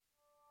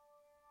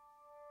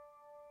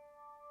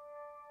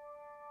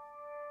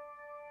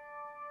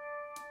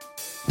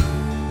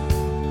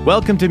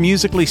Welcome to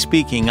Musically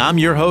Speaking. I'm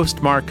your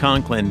host, Mark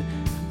Conklin.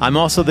 I'm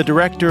also the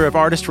Director of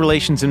Artist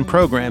Relations and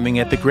Programming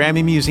at the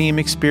Grammy Museum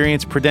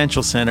Experience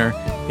Prudential Center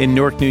in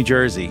Newark, New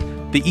Jersey,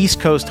 the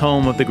East Coast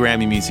home of the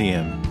Grammy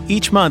Museum.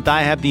 Each month,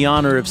 I have the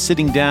honor of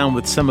sitting down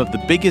with some of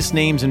the biggest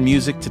names in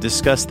music to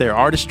discuss their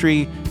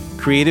artistry,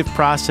 creative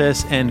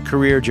process, and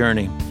career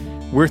journey.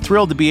 We're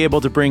thrilled to be able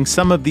to bring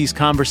some of these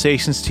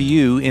conversations to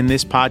you in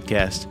this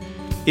podcast.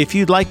 If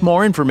you'd like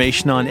more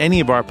information on any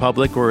of our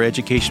public or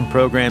education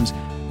programs,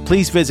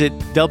 please visit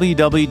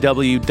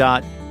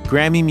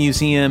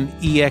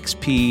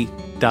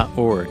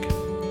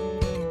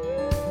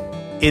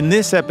www.grammymuseumexp.org. In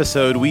this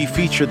episode, we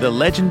feature the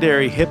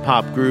legendary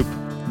hip-hop group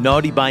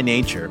Naughty by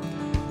Nature.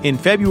 In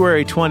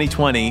February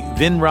 2020,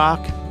 Vin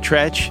Rock,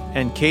 Treach,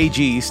 and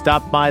KG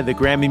stopped by the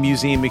Grammy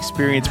Museum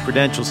Experience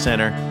Prudential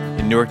Center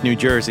in Newark, New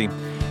Jersey,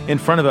 in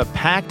front of a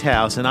packed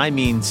house, and I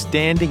mean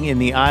standing in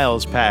the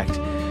aisles packed.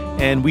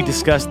 And we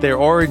discussed their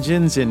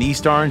origins in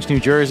East Orange, New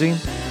Jersey,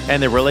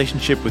 and their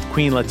relationship with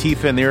Queen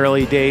Latifah in the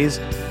early days,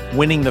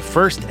 winning the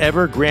first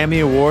ever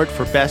Grammy Award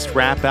for Best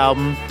Rap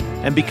Album,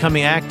 and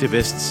becoming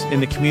activists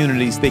in the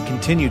communities they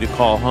continue to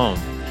call home.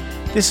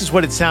 This is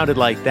what it sounded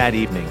like that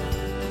evening.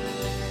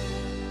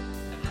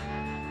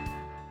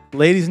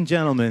 Ladies and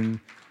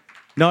gentlemen,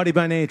 Naughty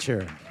by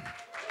Nature.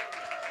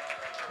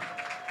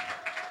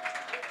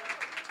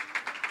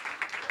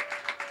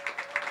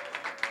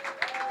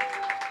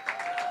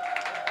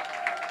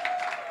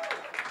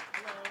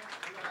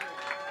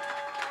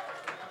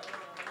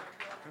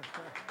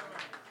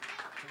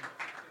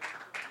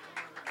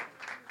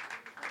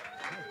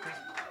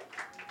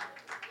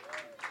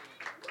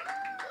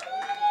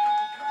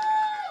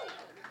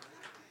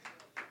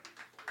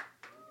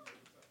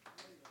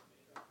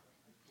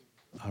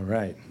 All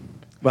right.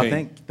 Well,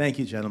 Hey. thank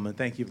you, gentlemen.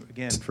 Thank you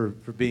again for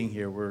being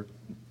here. We're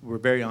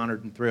very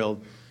honored and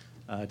thrilled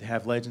to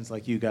have legends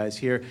like you guys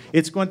here.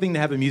 It's one thing to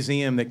have a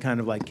museum that kind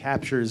of like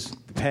captures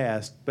the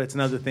past, but it's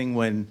another thing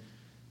when,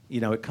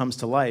 it comes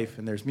to life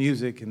and there's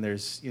music and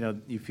there's,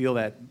 you feel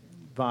that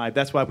vibe.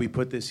 That's why we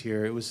put this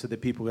here. It was so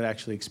that people could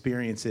actually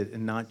experience it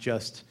and not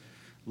just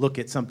look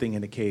at something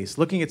in a case.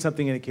 Looking at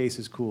something in a case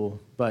is cool,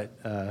 but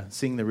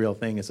seeing the real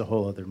thing is a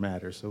whole other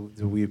matter. So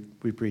we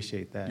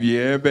appreciate that.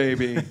 Yeah,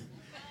 baby.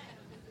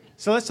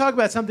 So let's talk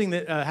about something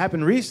that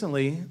happened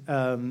recently,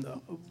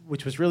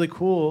 which was really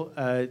cool.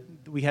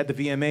 We had the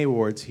VMA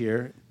Awards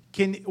here.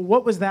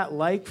 What was that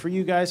like for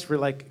you guys for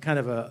like kind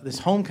of this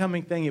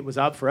homecoming thing? It was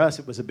up for us.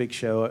 It was a big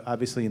show,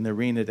 obviously, in the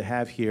arena to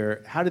have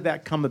here. How did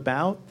that come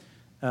about?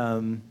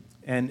 And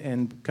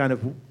kind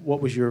of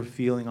what was your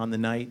feeling on the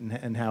night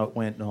and how it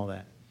went and all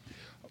that?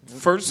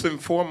 First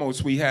and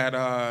foremost, we had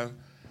our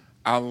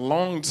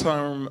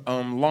longtime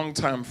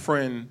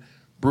friend,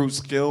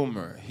 Bruce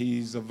Gilmer.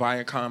 He's a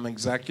Viacom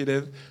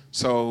executive.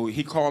 So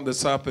he called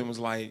us up and was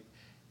like,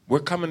 we're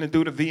coming to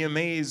do the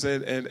VMAs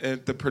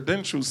at the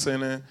Prudential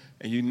Center,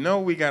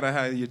 and we got to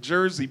have your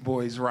Jersey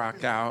boys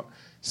rock out.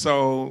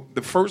 So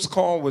the first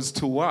call was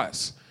to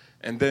us.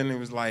 And then it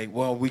was like,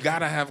 well, we got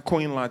to have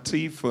Queen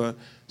Latifah.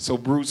 So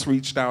Bruce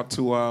reached out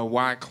to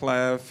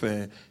Wyclef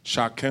and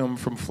Shakim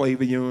from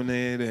Flavor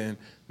Unit, and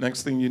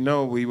next thing you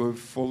know, we were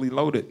fully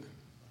loaded.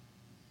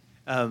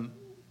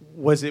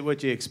 Was it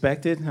what you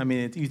expected? I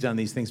mean, you've done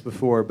these things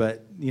before,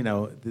 but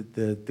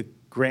the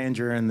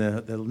grandeur and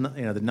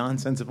the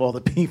nonsense of all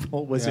the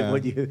people. Was it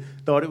what you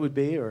thought it would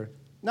be, or?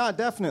 No,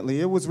 definitely.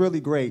 It was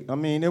really great. I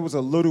mean, it was a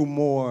little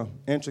more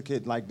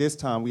intricate. Like this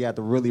time, we had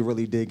to really,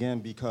 really dig in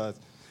because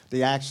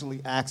they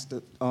actually asked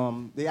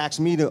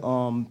me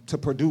to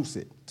produce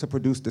it, to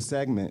produce the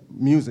segment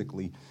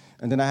musically,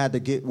 and then I had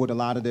to get with a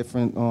lot of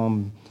different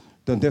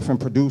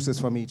producers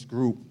from each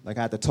group. Like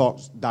I had to talk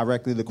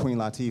directly to Queen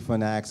Latifah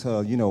and ask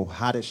her,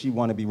 how did she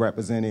want to be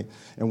represented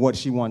and what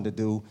she wanted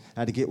to do.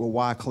 I had to get with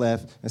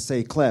Wyclef and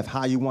say, Clef,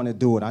 how you want to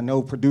do it? I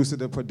know producer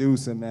to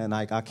producer, man.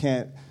 Like I'm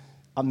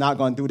not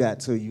going to do that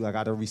to you. I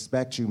got to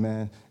respect you,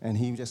 man. And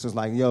he just was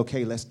like,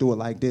 okay, let's do it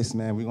like this,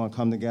 man. We're going to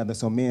come together.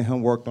 So me and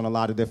him worked on a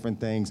lot of different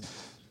things,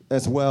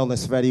 as well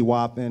as Fetty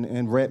Wap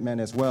and Redman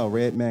as well.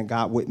 Redman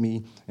got with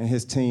me and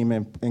his team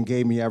and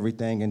gave me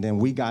everything. And then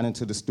we got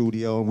into the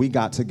studio and we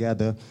got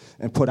together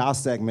and put our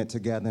segment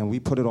together and we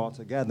put it all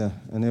together.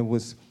 And it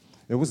was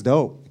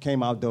dope. It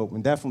came out dope.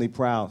 And definitely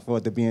proud for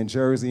it to be in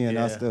Jersey and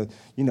us to,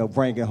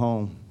 bring it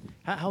home.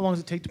 How long does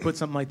it take to put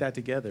something like that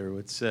together?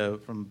 It's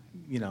from,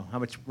 how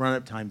much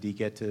run-up time do you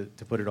get to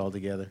put it all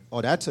together?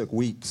 Oh, that took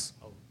weeks.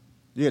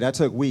 Yeah, that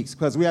took weeks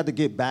because we had to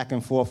get back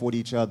and forth with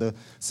each other,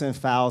 send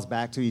files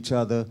back to each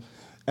other.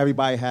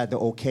 Everybody had to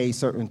okay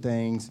certain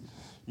things.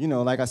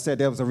 Like I said,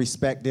 there was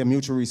a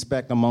mutual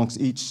respect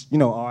amongst each,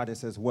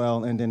 artist as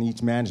well, and then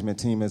each management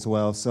team as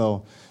well.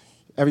 So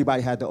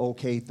everybody had to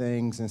okay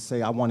things and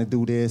say, I want to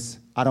do this.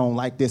 I don't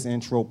like this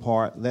intro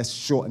part. Let's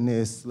shorten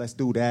this. Let's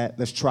do that.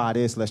 Let's try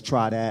this. Let's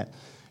try that.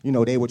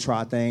 They would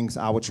try things.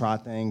 I would try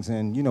things,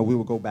 and we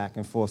would go back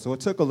and forth. So it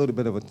took a little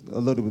bit of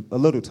a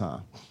little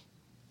time.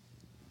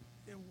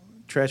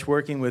 Treach,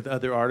 working with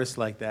other artists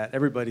like that,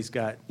 everybody's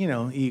got,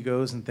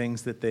 egos and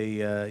things that they,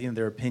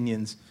 their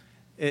opinions.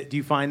 Do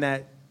you find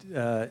that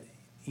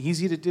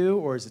easy to do,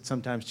 or is it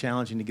sometimes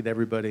challenging to get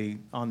everybody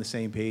on the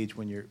same page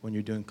when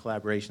you're doing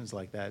collaborations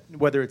like that,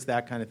 whether it's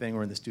that kind of thing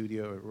or in the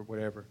studio or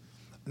whatever?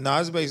 No,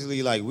 it's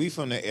basically like we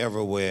from the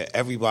era where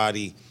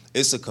everybody,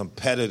 it's a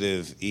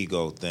competitive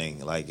ego thing.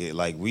 Like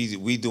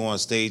we do on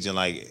stage, and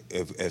like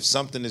if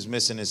something is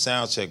missing in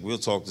sound check, we'll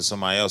talk to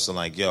somebody else and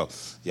like, yo,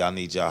 y'all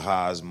need your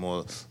highs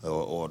more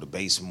or the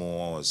bass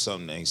more or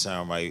something ain't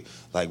sound right.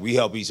 Like we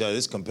help each other.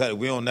 It's competitive.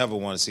 We don't never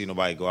want to see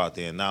nobody go out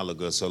there and not look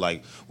good. So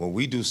like when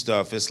we do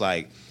stuff, it's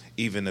like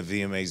even the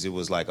VMAs, it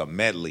was like a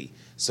medley.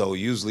 So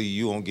usually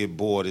you don't get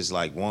bored. It's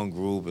like one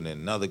group and then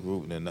another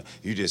group and then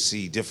you just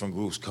see different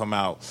groups come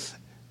out.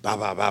 Bah,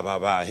 bah, bah, bah,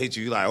 bah, hit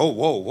you like, oh,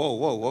 whoa, whoa,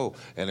 whoa, whoa.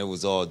 And it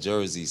was all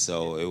Jersey,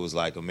 so it was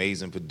like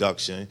amazing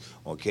production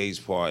on K's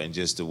part and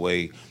just the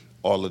way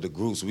all of the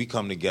groups, we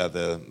come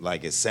together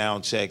like at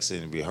sound checks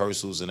and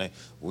rehearsals and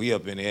we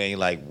up in there, ain't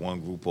like one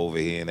group over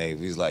here and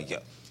we was like, yeah,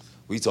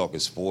 we talking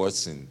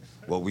sports and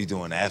what we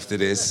doing after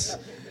this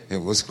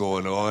and what's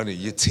going on and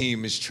your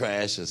team is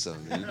trash or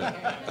something, you know?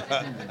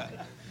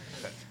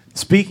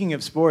 Speaking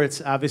of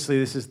sports, obviously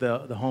this is the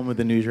home of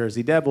the New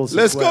Jersey Devils.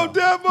 Let's as well. go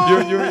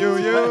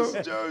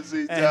Devils!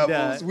 Jersey And,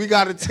 Devils. We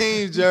got a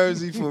team,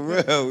 Jersey, for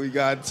real. We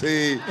got a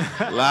team.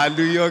 A lot of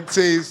New York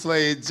teams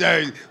playing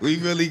Jersey. We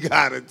really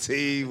got a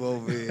team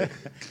over here.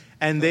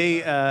 And they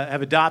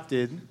have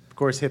adopted, of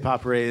course, Hip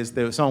Hop Hooray is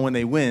the song when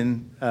they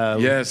win.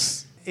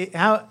 Yes.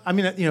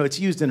 It's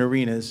used in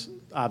arenas,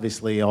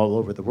 obviously, all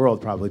over the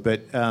world probably,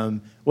 but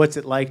what's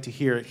it like to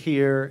hear it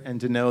here and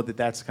to know that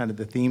that's kind of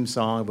the theme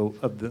song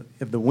of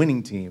the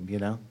winning team, you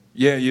know?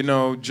 Yeah,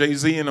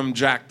 Jay-Z and them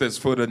jacked us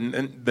for the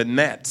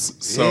Nets.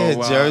 So,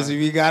 yeah, Jersey,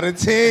 we got a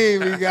team.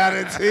 We got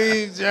a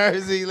team,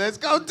 Jersey. Let's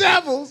go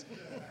Devils.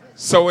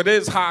 So it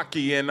is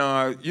hockey, and,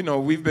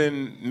 we've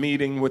been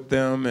meeting with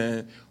them,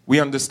 and we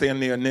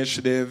understand the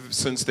initiative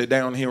since they're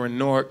down here in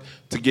Newark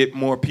to get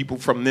more people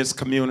from this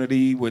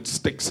community with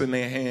sticks in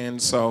their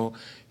hands. So,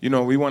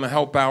 we want to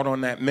help out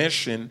on that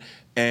mission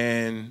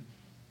and,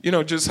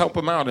 just help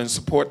them out and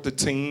support the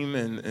team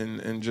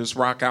and just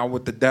rock out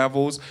with the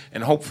Devils.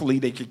 And hopefully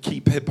they could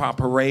keep Hip Hop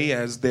Hooray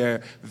as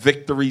their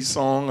victory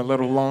song a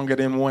little longer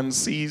than one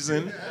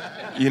season,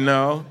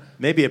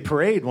 Maybe a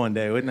parade one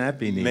day, wouldn't that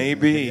be neat?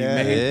 Maybe.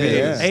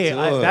 Yeah. Hey,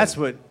 that's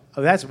what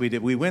we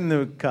did. We win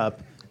the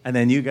cup, and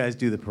then you guys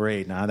do the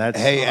parade. Now that's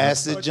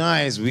ask the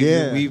Giants.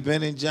 We've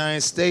been in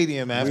Giant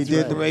Stadium after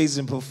the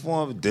Raising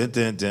performance.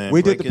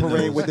 We did the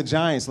parade with the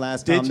Giants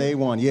last time they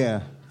won.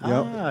 Yeah.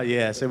 Yep.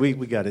 Yeah. So we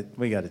got to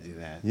do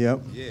that.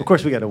 Yep. Yeah. Of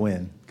course, we got to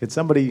win. Could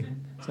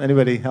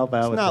anybody help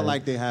out? It's with not that?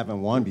 like they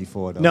haven't won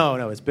before, though.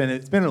 No. It's been a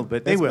little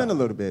bit. It's been a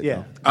little bit. Yeah.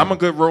 Though. I'm a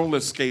good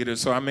roller skater,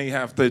 so I may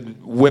have to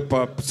whip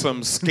up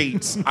some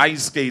skates,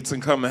 ice skates,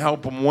 and come and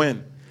help them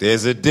win.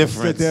 There's a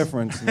difference. It's a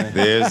difference, man.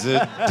 There's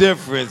a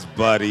difference,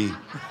 buddy.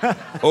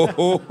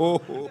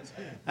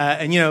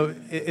 And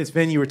it's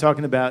been, you were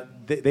talking about,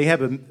 they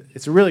have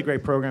it's a really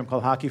great program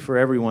called Hockey for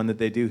Everyone that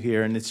they do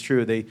here, and it's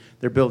true,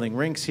 they're building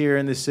rinks here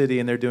in the city,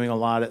 and they're doing a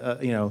lot of,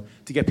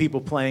 to get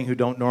people playing who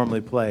don't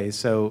normally play.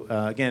 So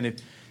again,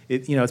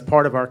 it's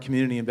part of our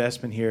community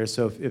investment here.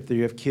 So if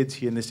you have kids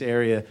here in this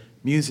area,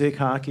 music,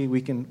 hockey,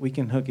 we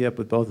can hook you up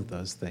with both of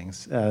those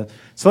things.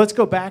 So let's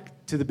go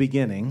back to the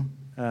beginning,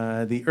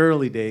 the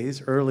early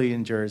days, early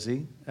in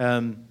Jersey.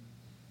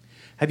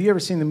 Have you ever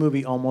seen the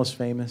movie Almost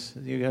Famous?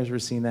 Have you guys ever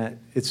seen that?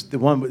 It's the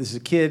one. This is a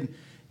kid.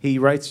 He's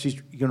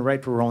going to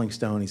write for Rolling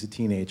Stone. He's a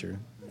teenager,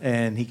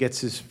 and he gets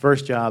his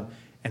first job.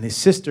 And his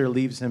sister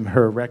leaves him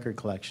her record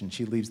collection.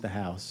 She leaves the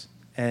house,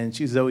 and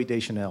she's Zooey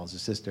Deschanel's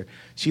his sister.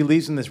 She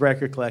leaves him this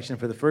record collection.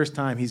 For the first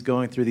time, he's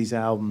going through these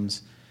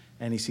albums,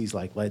 and he sees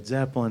like Led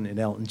Zeppelin and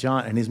Elton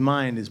John, and his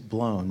mind is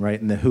blown. Right,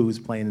 and the Who's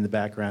playing in the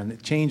background.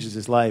 It changes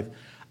his life.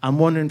 I'm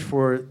wondering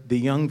for the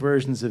young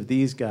versions of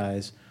these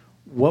guys,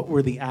 what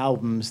were the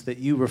albums that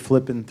you were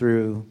flipping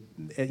through,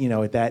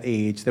 at that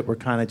age that were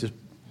kind of just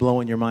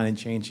blowing your mind and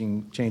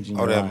changing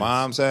your that lives?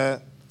 Mom's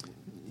had?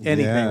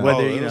 Anything,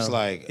 whether it was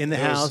like in the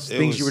house,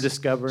 things you were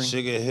discovering.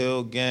 Sugar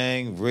Hill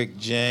Gang, Rick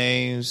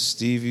James,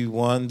 Stevie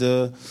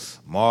Wonder,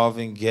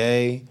 Marvin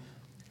Gaye.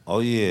 Oh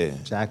yeah,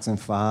 Jackson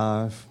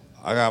 5.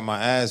 I got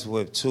my ass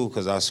whipped too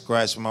because I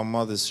scratched my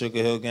mother's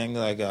Sugar Hill Gang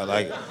like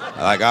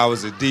I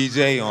was a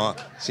DJ on.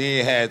 She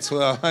ain't had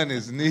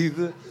 1200s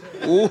neither.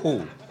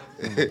 Ooh,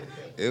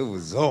 it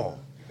was on.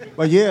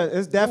 But yeah,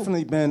 it's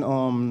definitely been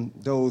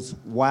those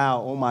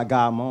wow, oh my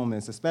God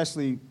moments,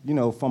 especially,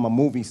 from a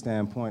movie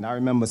standpoint. I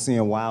remember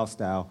seeing Wild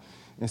Style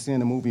and seeing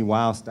the movie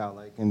Wild Style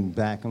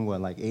back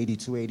in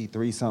 82,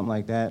 83, something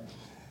like that.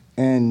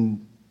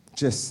 And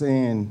just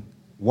saying,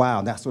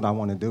 wow, that's what I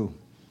want to do.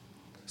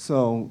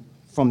 So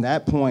from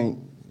that point,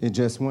 it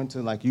just went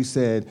to, like you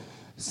said,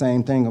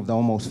 same thing of the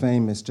Almost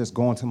Famous, just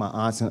going to my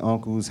aunts and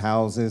uncles'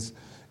 houses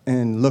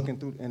and looking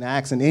through and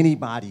asking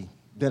anybody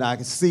that I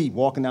could see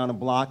walking down the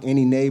block,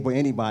 any neighbor,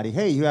 anybody,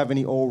 hey, you have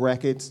any old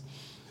records?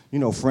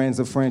 Friends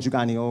of friends, you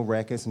got any old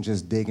records? And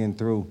just digging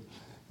through.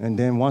 And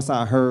then once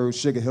I heard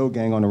Sugar Hill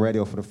Gang on the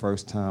radio for the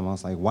first time, I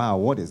was like, wow,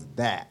 what is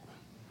that?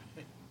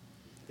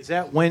 Is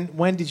that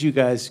when did you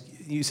guys,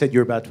 you said you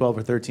were about 12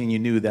 or 13. You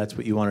knew that's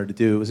what you wanted to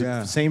do. Was it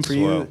the same for 12.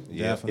 you?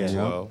 Yeah, Definitely.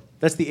 12.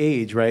 That's the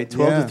age, right?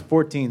 12 Yeah. to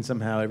 14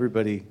 somehow,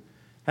 everybody.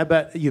 How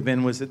about you,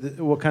 Ben? Was it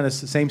what kind of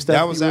same stuff?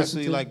 That was you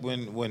listened actually to?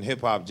 like when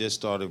hip hop just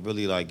started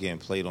really like getting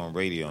played on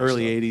radio. and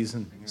early stuff. 80s.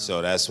 And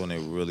So that's when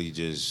it really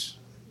just.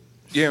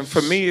 Yeah, and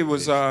for me, it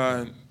was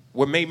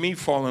what made me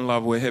fall in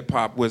love with hip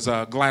hop was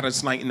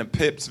Gladys Knight and the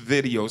Pips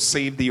video,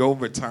 Save the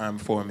Overtime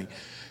for me.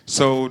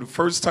 So the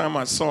first time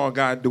I saw a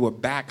guy do a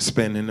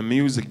backspin in the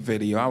music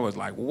video, I was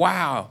like,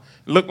 wow,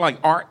 it looked like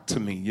art to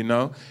me, you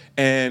know?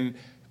 And,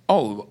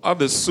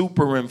 other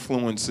super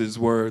influences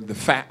were the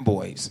Fat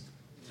Boys.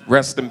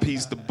 Rest in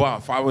peace, the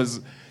Buff. I was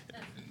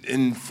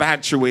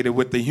infatuated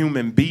with the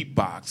human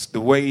beatbox.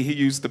 The way he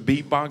used to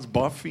beatbox,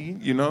 Buffy,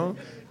 you know?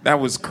 That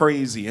was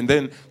crazy. And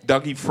then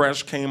Dougie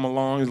Fresh came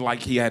along, like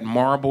he had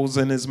marbles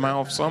in his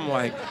mouth. So I'm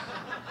like,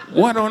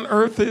 what on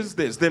earth is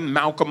this? Then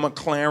Malcolm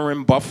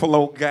McLaren,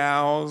 Buffalo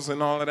Gals,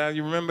 and all of that.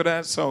 You remember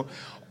that? So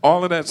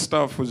all of that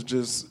stuff was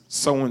just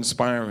so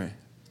inspiring.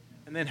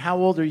 then how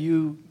old are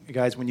you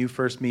guys when you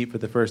first meet for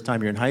the first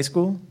time? You're in high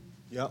school?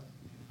 Yep.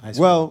 High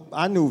school. Well,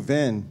 I knew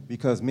Vin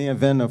because me and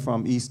Vin are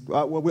from East.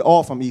 Well, we're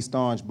all from East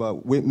Orange,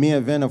 but me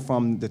and Vin are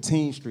from the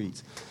teen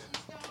streets.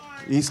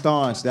 East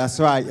Orange, that's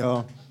right,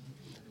 y'all.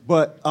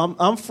 But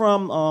I'm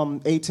from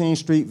 18th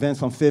Street. Vin's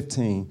from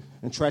 15,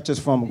 and Tretch is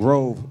from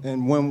Grove.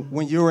 And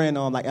when you're in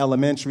like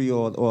elementary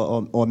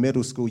or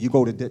middle school, you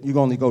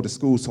only go to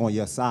schools on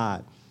your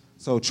side.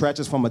 So Tretch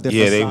is from a different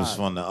side. Yeah, they was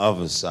from the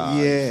other side.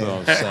 Yeah. You feel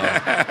what I'm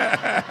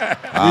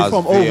saying? We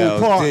from Oval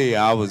Park.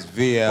 I was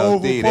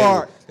VLD. Oval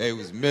Park. They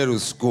was middle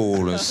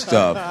school and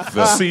stuff.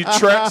 See,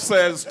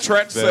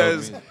 Tretch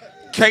says, me?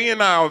 Kay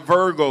and I are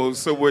Virgos,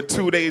 so we're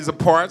 2 days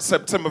apart,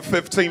 September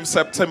 15th,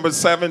 September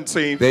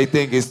 17th. They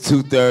think it's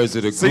 2/3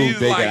 of the See, group.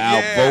 They like, can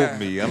outvote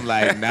me. I'm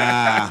like,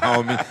 nah,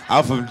 homie.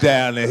 I'm from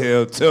down the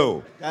hill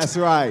too. That's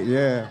right,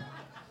 yeah.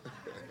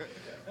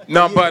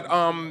 No, but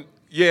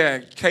yeah,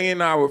 Kay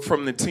and I were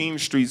from the teen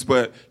streets,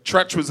 but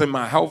Tretch was in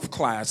my health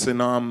class in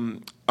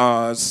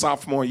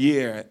sophomore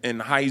year in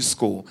high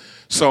school.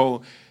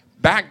 So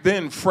back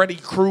then, Freddy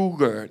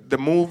Krueger, the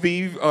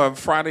movie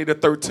Friday the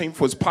 13th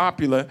was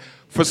popular.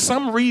 For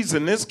some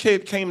reason, this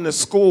kid came to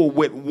school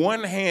with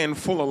one hand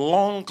full of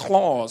long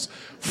claws,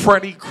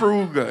 Freddy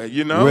Krueger,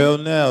 you know? Real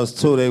nails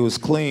too. They was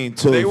clean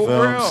too. They you were feel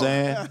what real. I'm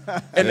saying?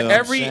 And You know what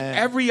I'm saying?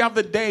 every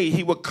other day,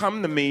 he would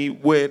come to me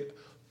with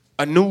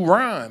a new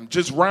rhyme,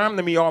 just rhyme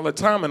to me all the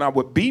time, and I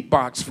would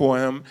beatbox for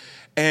him.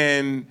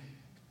 And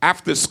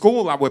after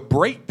school, I would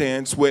break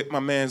dance with my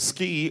man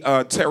Ski,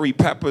 Terry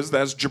Peppers.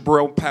 That's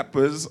Jabril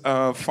Peppers'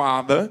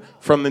 father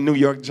from the New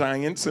York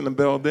Giants in the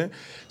building.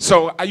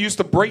 So I used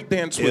to break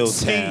dance with Hilltown.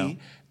 Ski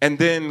and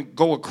then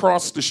go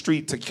across the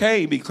street to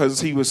Kay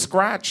because he was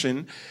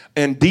scratching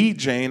and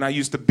DJing. I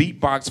used to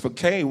beatbox for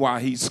Kay while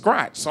he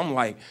scratched. So I'm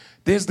like,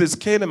 there's this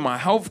kid in my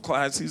health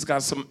class. He's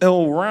got some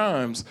ill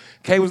rhymes.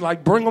 Kay was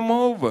like, bring him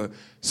over.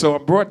 So I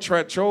brought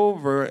Tretch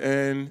over,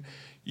 and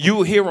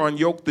you hear on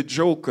Yoke the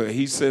Joker,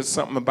 he says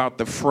something about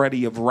the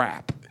Freddy of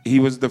rap. He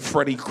was the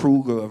Freddy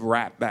Krueger of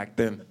rap back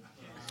then.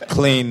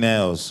 Clean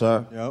nails,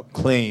 sir. Yep.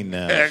 Clean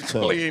nails.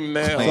 too. Clean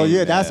nails. So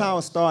yeah, that's how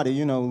it started.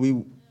 You know,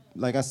 we,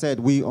 like I said,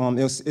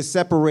 it's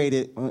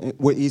separated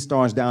with East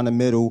Orange down the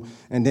middle,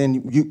 and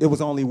then it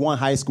was only one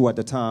high school at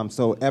the time,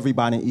 so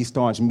everybody in East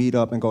Orange meet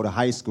up and go to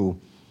high school,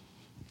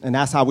 and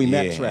that's how we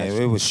met Tretch.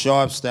 It was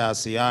sharp style.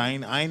 See, I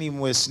ain't even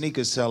wear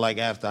sneakers till like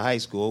after high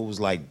school. It was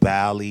like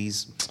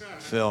Bally's,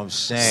 film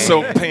shame,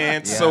 Silk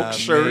pants, silk I mean?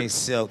 shirt.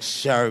 Silk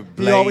shirt.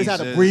 He always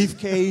had a blazers.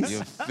 briefcase.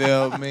 You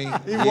feel me?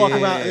 He walk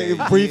around in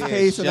a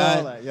briefcase and all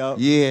son. that, yup.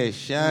 Yeah,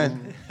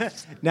 son.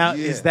 Now,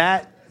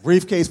 Yeah.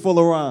 Briefcase full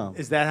of rhymes.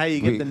 is that how you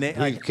get the name?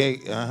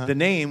 Briefcase, uh-huh. The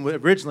name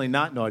originally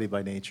not Naughty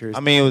by Nature. I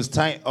mean, it was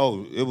tight.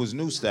 Oh, it was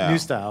new style. New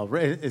style.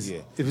 Right?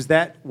 Yeah. It was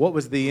that. What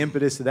was the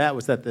impetus of that?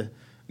 Was that the?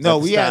 No,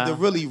 was we that the had to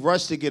style? really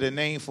rush to get a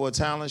name for a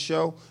talent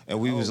show, and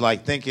we was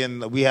like thinking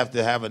we have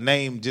to have a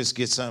name, just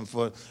get something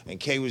for. And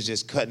Kay was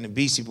just cutting the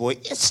Beastie Boy.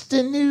 It's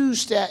the new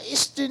style.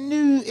 It's the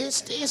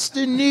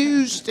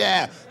new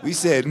style. We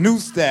said new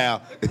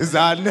style is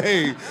our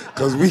name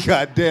because we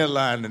got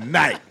deadline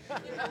tonight,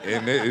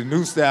 and the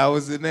new style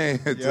was the name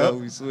until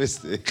we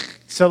switched it.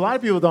 So a lot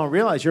of people don't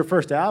realize your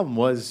first album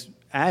was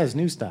as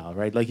New Style,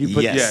 right? Like you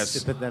put, Yes.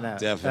 you put that out.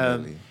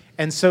 Definitely.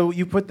 And so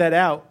you put that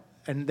out,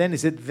 and then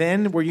is it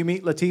then where you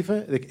meet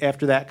Latifah? Like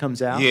after that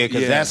comes out? Yeah,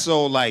 because Yeah. that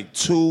sold like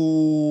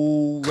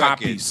 2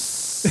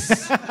 Copies.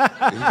 records.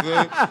 You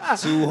feel me?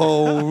 2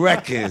 whole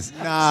records.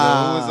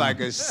 Nah. So it was like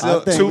a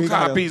I think Two we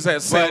gotta- copies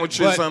at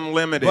Sandwiches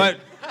Unlimited.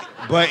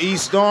 But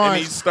East Orange,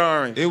 And East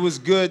Orange. it was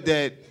good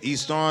that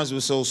East Orange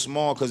was so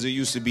small because there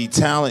used to be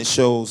talent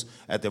shows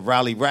at the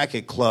Raleigh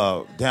Racket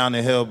Club down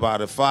the hill by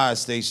the fire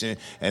station,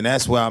 and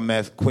that's where I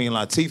met Queen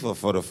Latifah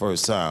for the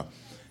first time.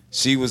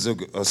 She was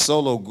a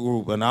solo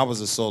group, and I was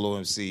a solo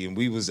MC, and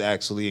we was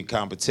actually in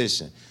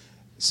competition.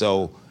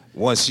 So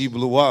once she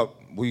blew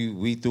up,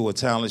 we threw a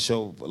talent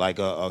show, like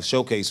a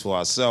showcase for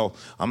ourselves.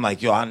 I'm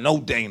like, yo, I know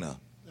Dana.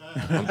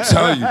 I'm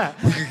telling you,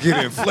 we could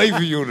get in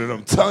Flavor Unit.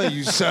 I'm telling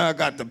you, son, I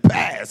got the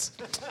pass.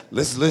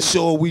 Let's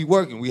show we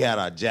working. We had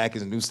our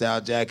jackets, new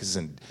style jackets,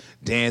 and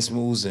dance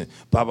moves, and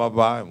blah blah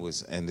blah.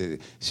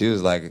 She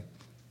was like,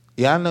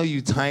 "Yeah, I know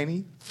you,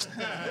 Tiny.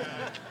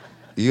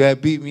 You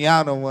had beat me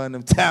out on one of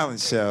them talent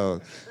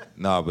shows."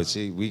 No, but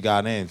we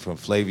got in from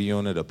Flavor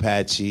Unit,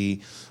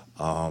 Apache,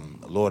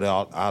 Lord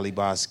Ali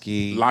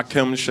Baski,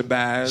 Lakim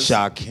Shabazz,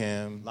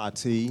 Shakim,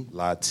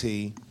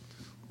 Lati.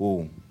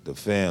 Ooh, the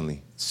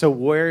family. So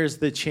where's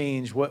the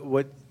change?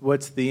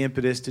 What's the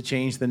impetus to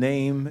change the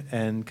name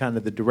and kind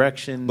of the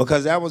direction?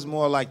 Because that was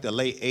more like the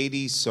late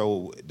 80s,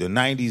 so the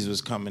 90s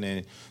was coming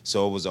in,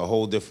 so it was a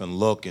whole different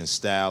look and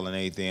style and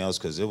anything else,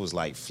 because it was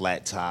like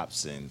flat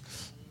tops and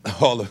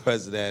all the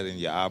rest of that, and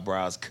your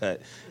eyebrows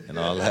cut and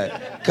all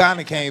that. Kind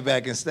of came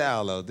back in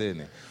style, though,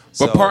 didn't it?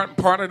 But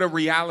part of the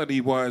reality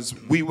was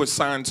we were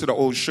signed to the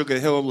old Sugar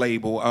Hill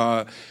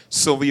label.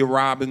 Sylvia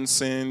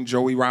Robinson,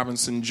 Joey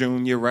Robinson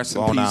Jr., rest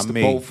in peace to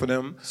both of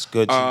them. It's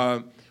good.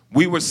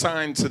 We were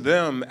signed to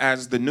them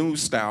as the new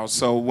style.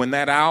 So when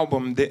that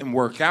album didn't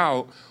work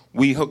out,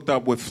 we hooked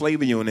up with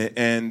Flavor Unit,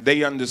 and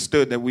they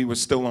understood that we were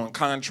still on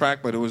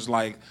contract, but it was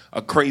like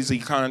a crazy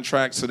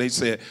contract. So they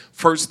said,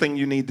 first thing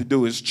you need to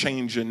do is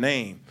change your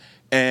name.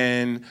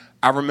 And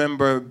I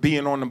remember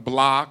being on the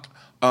block.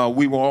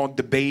 We were all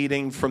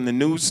debating from the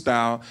new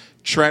style.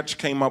 Tretch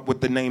came up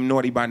with the name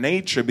Naughty by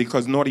Nature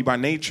because Naughty by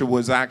Nature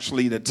was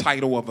actually the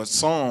title of a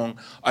song,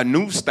 a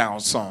new style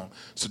song.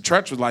 So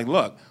Tretch was like,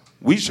 look,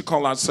 we should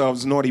call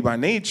ourselves Naughty by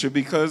Nature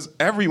because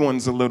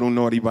everyone's a little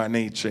naughty by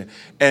nature.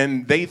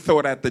 And they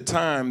thought at the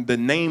time the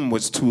name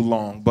was too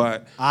long,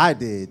 but I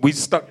did. We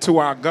stuck to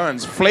our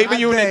guns. Flavor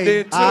Unit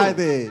did too. I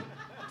did.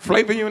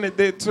 Flavor Unit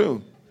did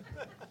too.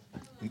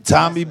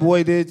 Tommy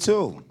Boy did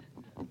too.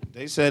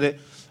 They said it.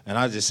 And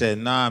I just said,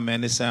 nah,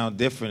 man, it sound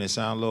different. It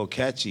sound a little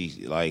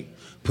catchy. Like,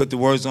 put the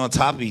words on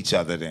top of each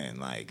other then.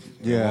 Like,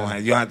 yeah.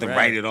 You don't have to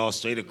write it all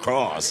straight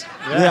across.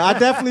 Yeah, I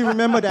definitely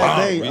remember that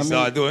day. We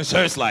started doing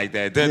shirts like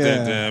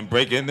that.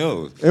 Breaking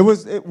news.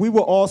 We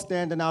were all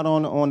standing out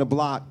on the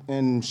block,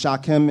 and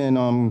Shakim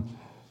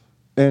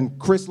and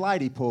Chris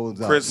Lighty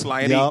pulled up. Chris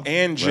Lighty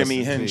and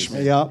Jimmy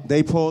Henchman. Yep,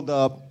 they pulled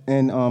up,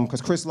 and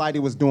because Chris Lighty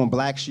was doing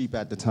Black Sheep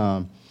at the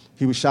time.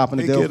 He was shopping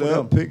the deal for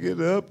them. Pick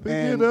it up.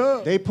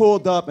 They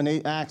pulled up and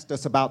they asked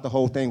us about the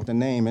whole thing with the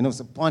name, and there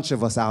was a bunch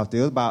of us out there.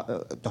 It was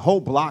about the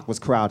whole block was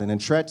crowded, and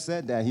Tretch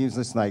said that. He was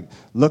just like,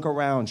 look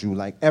around you,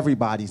 like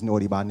everybody's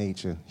naughty by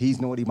nature. He's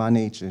naughty by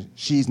nature.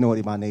 She's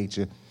naughty by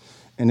nature.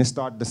 And it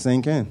started to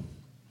sink in.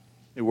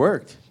 It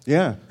worked.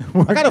 Yeah.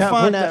 I gotta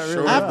find that.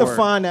 Really I have to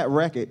find that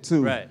record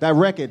too. Right. That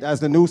record as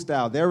the new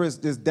style. There's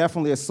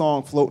definitely a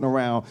song floating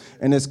around,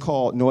 and it's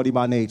called Naughty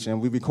by Nature, and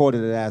we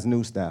recorded it as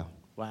new style.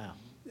 Wow.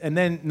 And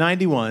then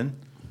 91,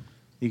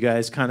 you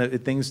guys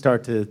things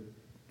start to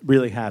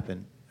really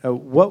happen.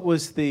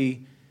 Was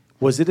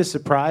it a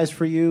surprise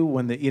for you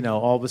when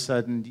all of a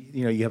sudden,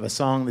 you have a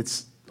song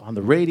that's on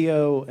the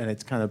radio and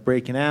it's kind of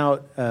breaking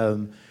out?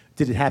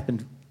 Did it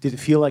happen? Did it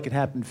feel like it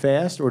happened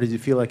fast, or did it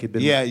feel like it'd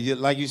been? Yeah,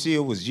 like you see,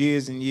 it was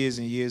years and years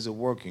and years of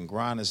work and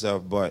grind and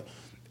stuff, but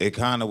it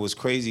kind of was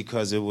crazy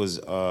because it was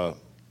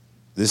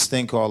this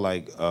thing called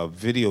like a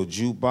video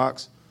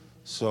jukebox.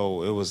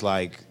 So it was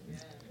like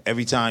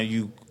every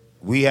time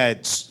we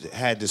had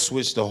to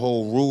switch the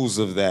whole rules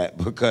of that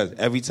because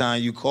every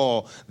time you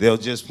call, they'll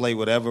just play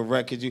whatever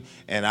record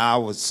and I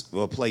will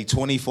play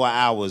 24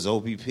 hours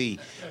OPP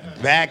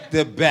back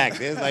to back.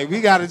 It's like,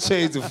 we got to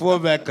change the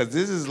format because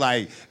this is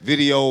like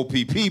video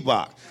OPP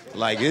box.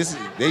 Like,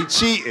 they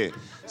cheating.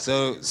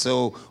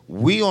 So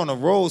we on the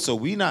road, so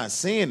we not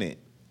seeing it.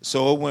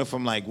 So it went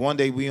from like one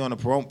day we on a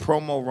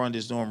promo run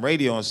just doing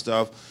radio and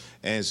stuff,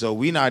 and so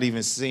we not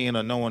even seeing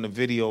or knowing the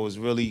video is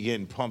really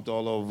getting pumped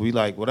all over. We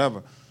like,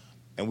 whatever.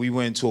 And we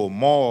went to a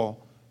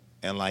mall,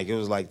 and like it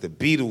was like the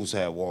Beatles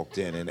had walked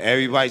in, and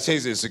everybody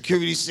chasing.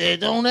 Security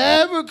said, "Don't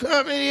ever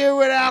come in here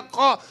without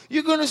call.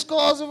 You're gonna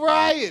cause a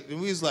riot."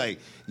 And we was like,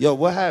 "Yo,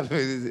 what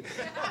happened?"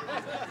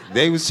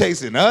 They was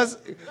chasing us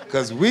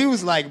because we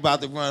was like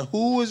about to run.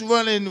 Who was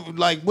running?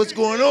 Like, what's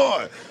going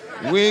on?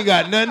 We ain't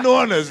got nothing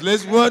on us.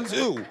 Let's run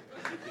too.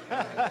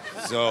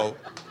 So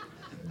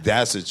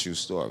that's a true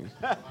story.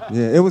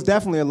 Yeah, it was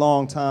definitely a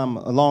long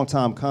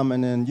time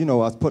coming, and I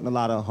was putting a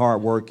lot of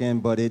hard work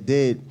in, but it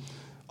did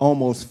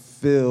almost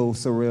feel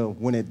surreal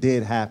when it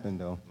did happen,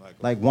 though.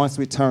 Like once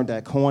we turned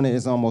that corner,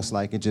 it's almost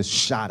like it just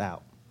shot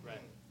out. Right.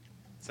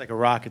 It's like a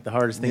rocket. The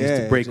hardest thing is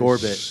to break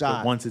orbit,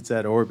 but once it's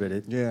at orbit,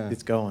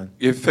 it's going.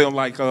 It felt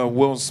like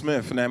Will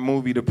Smith in that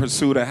movie, The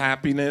Pursuit of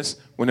Happiness.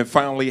 When it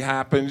finally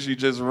happens, you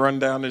just run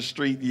down the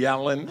street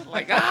yelling,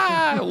 like,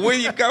 where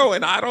you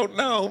going? I don't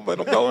know, but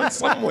I'm going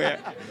somewhere.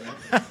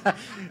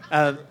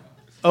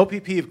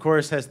 OPP, of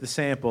course, has the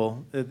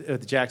sample, the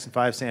Jackson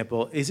 5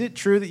 sample. Is it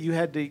true that you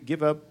had to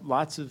give up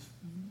lots of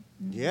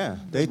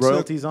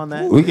royalties on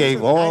that? We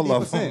gave all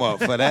 90%. Of them up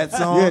for that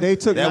song. Yeah, they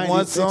took that 90%,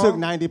 one song. They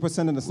took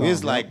 90% of the song. We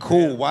was like,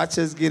 cool, watch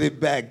us get it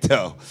back,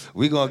 though.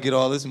 We gonna get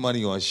all this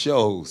money on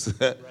shows.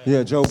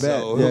 Yeah, Joe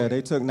Bet. Yeah,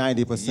 they took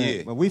 90%.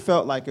 Yeah. But we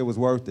felt like it was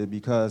worth it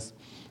because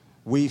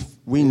we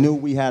knew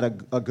we had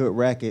a good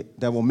record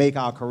that will make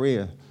our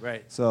career.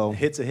 Right. So a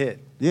hit's a hit.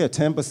 yeah, 10%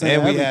 And of we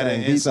everything had an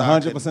beats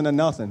inside 100% of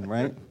nothing,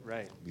 right?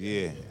 Right.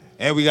 Yeah.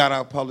 And we got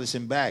our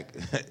publishing back.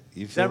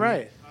 You Is feel that me?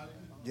 right?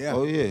 Yeah.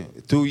 Oh yeah,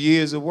 through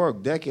years of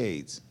work,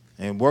 decades,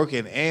 and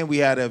working, and we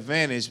had an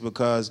advantage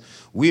because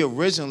we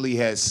originally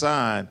had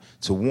signed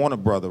to Warner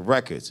Brother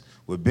Records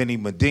with Benny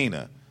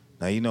Medina.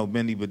 Now you know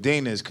Benny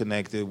Medina is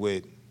connected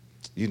with,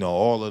 you know,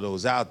 all of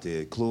those out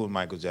there, including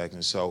Michael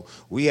Jackson. So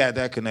we had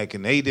that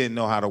connection. They didn't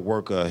know how to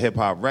work a hip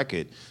hop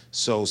record.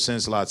 So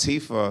since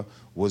Latifah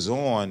was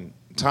on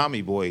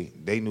Tommy Boy,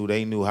 they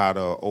knew how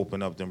to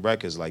open up them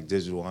records like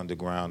Digital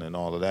Underground and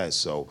all of that.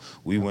 So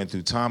we went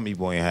through Tommy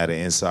Boy and had an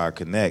inside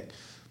connect.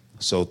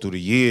 So through the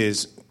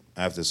years,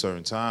 after a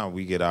certain time,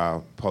 we get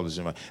our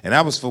publishing. And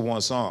that was for one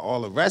song.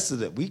 All the rest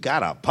of it, we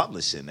got our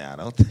publishing now. I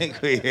don't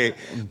think we,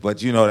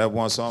 but you know, that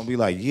one song, we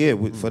like, yeah,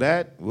 for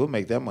that, we'll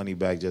make that money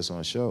back just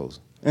on shows.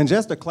 And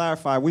just to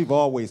clarify, we've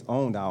always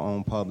owned our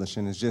own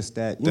publishing. It's just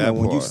that, you That know,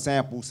 when you part.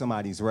 sample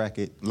somebody's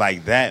record,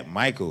 Like that,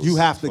 Michael's. you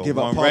have to for give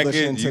up one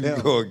publishing record, to them.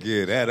 You go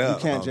get that you up.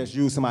 can't just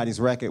use somebody's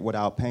record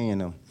without paying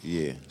them.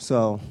 Yeah.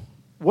 So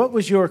What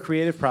was your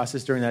creative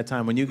process during that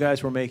time when you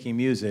guys were making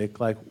music?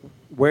 Like,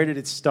 where did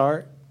it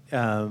start?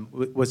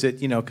 Was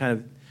it, you know, kind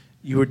of,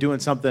 you were doing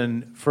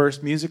something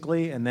first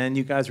musically, and then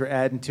you guys were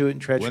adding to it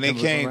and Tretch? When they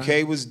came,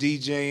 Kay was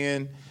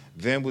DJing,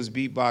 Vin was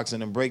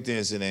beatboxing and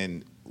breakdancing,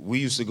 and we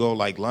used to go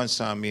like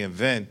lunchtime, me and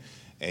Vin,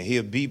 and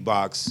he'll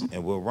beatbox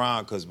and we'll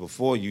rhyme, because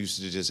before you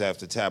used to just have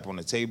to tap on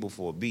the table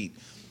for a beat.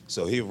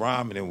 So he'll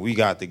rhyme, and then we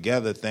got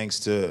together thanks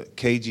to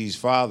KG's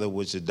father,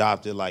 which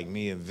adopted like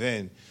me and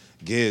Vin.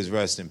 Giz,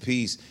 rest in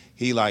peace.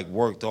 He like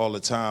worked all the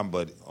time,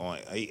 but on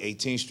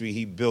 18th Street,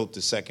 he built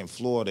the second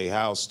floor of their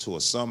house to a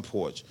sun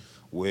porch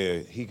where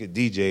he could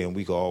DJ and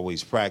we could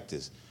always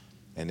practice.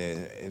 And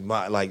then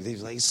like they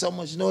was like, so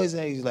much noise.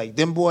 And he's like,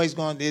 them boys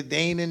they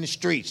ain't in the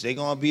streets. They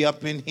gonna be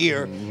up in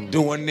here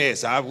doing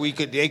this.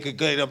 They could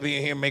get up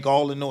in here and make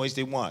all the noise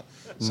they want.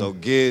 So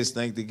Giz,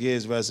 thank the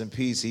Giz, rest in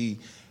peace. He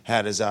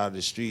had us out of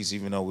the streets,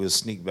 even though we'll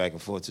sneak back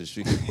and forth to the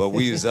street. But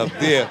we was up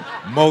there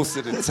most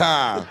of the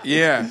time.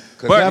 Yeah,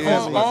 'Cause but Giz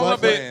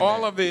was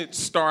all of it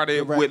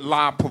started with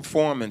live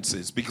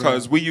performances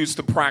because we used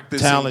to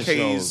practice Talent in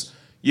K's,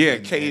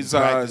 shows. K's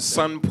practicing.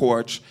 sun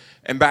porch.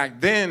 And back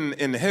then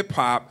in hip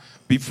hop,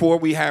 before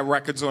we had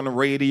records on the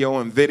radio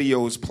and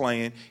videos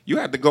playing, you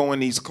had to go in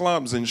these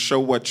clubs and show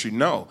what you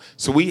know.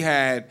 So we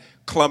had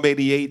Club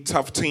 88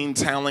 Tough Teen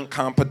Talent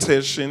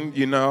Competition,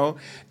 you know,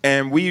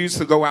 and we used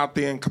to go out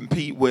there and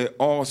compete with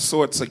all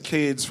sorts of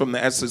kids from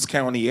the Essex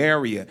County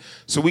area.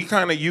 So we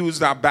kind of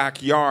used our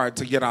backyard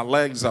to get our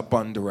legs up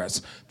under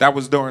us. That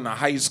was during the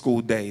high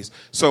school days.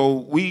 So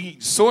we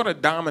sort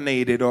of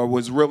dominated or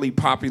was really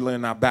popular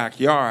in our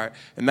backyard,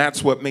 and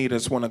that's what made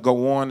us want to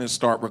go on and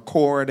start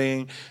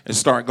recording and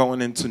start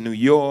going into New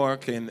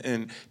York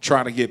and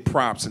try to get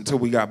props until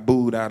we got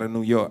booed out of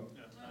New York.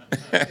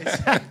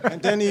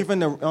 and then even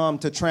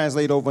to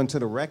translate over into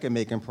the record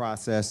making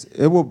process,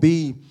 it will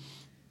be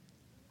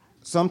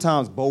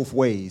sometimes both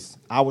ways.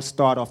 I would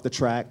start off the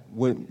track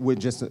with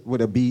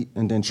a beat,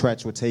 and then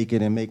Tretch would take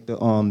it and make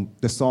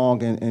the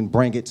song and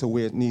bring it to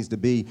where it needs to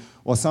be.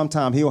 Or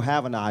sometimes he'll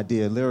have an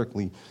idea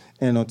lyrically,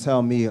 and he'll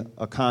tell me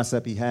a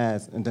concept he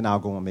has, and then I'll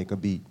go and make a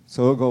beat.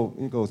 So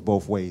it goes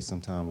both ways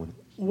sometimes with it.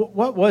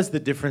 What was the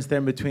difference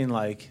then between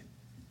like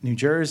New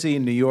Jersey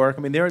and New York?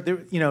 I mean, they're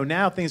you know,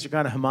 now things are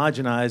kind of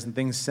homogenized and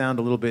things sound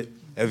a little bit.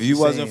 If you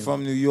wasn't same.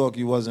 from New York,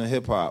 you wasn't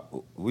hip hop.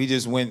 We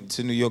just went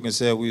to New York and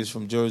said we was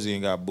from Jersey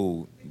and got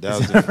booed. That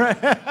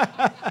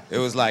was it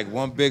was like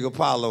one big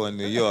Apollo in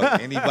New York.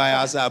 Anybody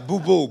outside, boo,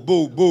 boo,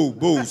 boo, boo,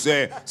 boo,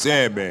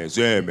 Sandman,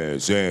 Sandman,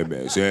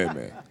 Sandman,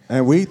 Sandman.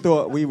 And we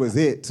thought we was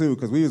it too,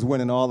 because we was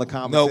winning all the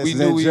competitions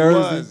No, we knew in we Jersey.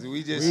 was.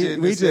 We just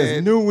shouldn't we have just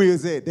said- knew we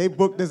was it. They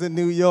booked us in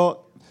New York.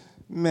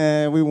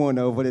 Man, we went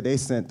over there. They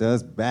sent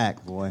us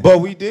back, boy. But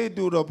we did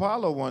do the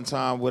Apollo one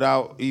time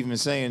without even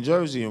saying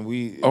Jersey, and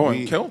we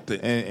killed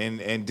it.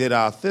 and did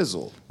our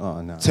thizzle.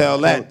 Oh, no. Tell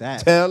We that. killed that.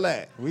 Tell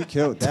that. We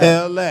killed that.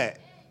 Tell that.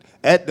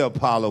 At the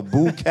Apollo,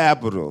 boo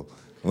capital.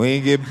 We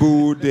ain't get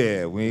booed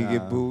there. We ain't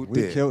get booed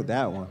we there. killed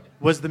that one.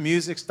 Was the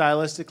music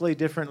stylistically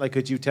different? Like,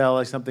 could you tell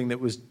like something that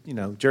was, you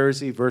know,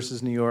 Jersey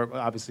versus New York,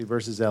 obviously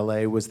versus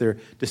L.A.? Was there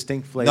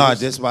distinct flavors? No,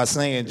 just by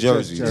saying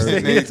Jersey. Jersey.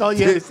 That's all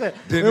you had to say.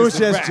 Then It was it's a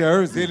just wrap.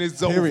 Jersey, Then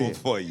it's over period.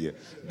 for you.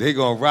 They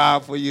gonna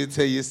ride for you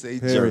until you say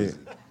Period. Jersey.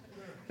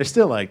 They're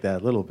still like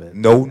that a little bit.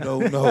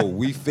 No.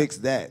 We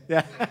fixed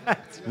that.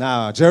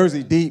 Nah,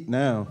 Jersey deep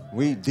now.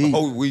 We deep.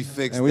 Oh, we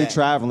fixed and we that.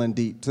 traveling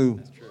deep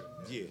too.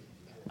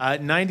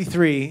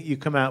 93, you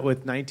come out with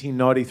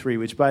 1993,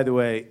 which, by the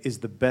way, is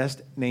the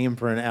best name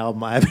for an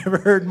album I've ever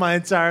heard in my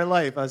entire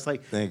life. I was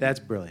like, that's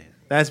brilliant.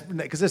 That's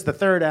because it's the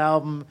third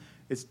album.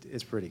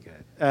 It's pretty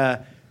good.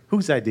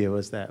 Whose idea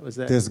was that? Was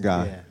that This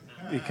guy.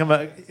 Yeah. You come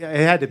up. It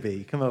had to be.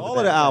 You come up. All with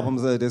of the that.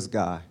 albums of this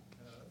guy.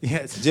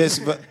 Yes.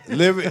 Just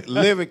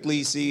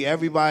lyrically, see,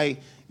 everybody,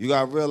 you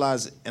got to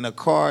realize in a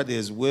car,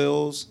 there's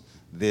wheels,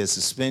 there's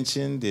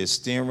suspension, there's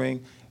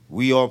steering.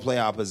 we all play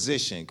our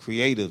position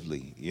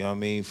creatively. You know what I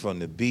mean? From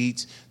the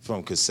beats,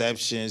 from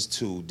conceptions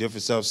to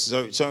different stuff.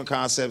 Certain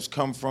concepts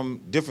come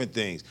from different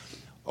things.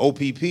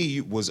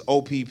 OPP was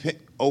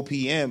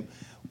OPM,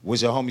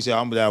 which your homie said,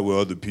 I'm down with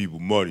other people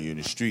money in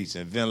the streets.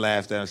 And Vin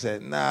laughed at him and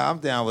said, nah, I'm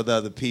down with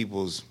other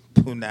people's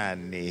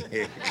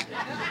punani.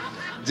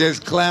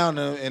 Just clown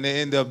them and it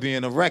end up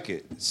being a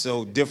record.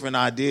 So different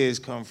ideas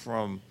come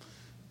from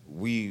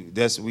we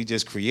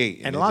just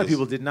create. And a lot of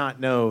people did not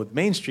know,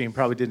 mainstream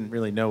probably didn't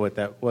really know what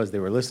that was they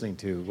were listening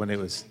to when it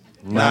was.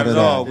 Not at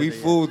all. We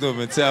fooled them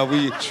until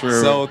we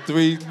sold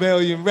 3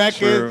 million records.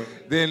 True.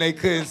 Then they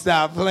couldn't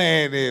stop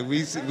playing it.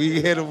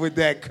 We hit them with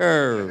that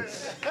curve,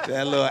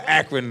 that little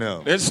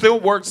acronym. It still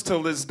works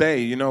till this day.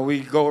 You know,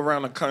 we go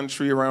around the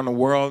country, around the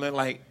world, and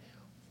like,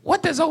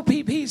 what does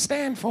OPP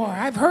stand for?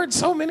 I've heard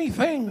so many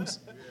things.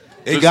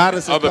 It got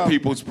us other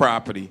people's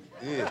property.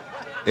 Yeah.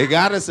 It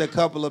got us a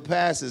couple of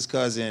passes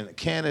because in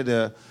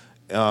Canada,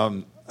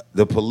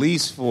 the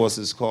police force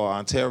is called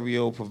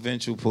Ontario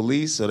Provincial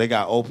Police, so they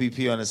got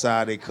OPP on the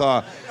side of their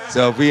car.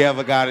 So if we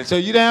ever got it, so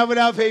you don't have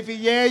enough paper?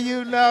 Yeah,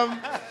 you know.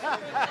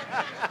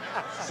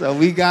 So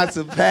we got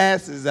some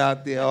passes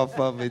out there off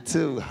of it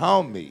too,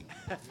 homie.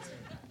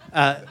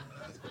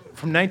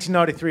 From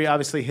 1993,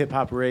 obviously Hip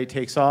Hop Hooray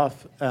takes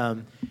off.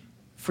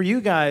 For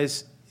you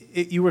guys,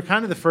 you were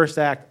kind of the first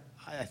act,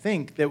 I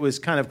think, that was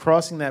kind of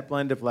crossing that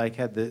blend of like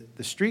had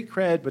the street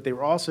cred, but they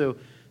were also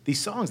these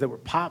songs that were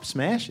pop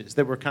smashes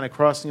that were kind of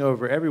crossing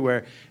over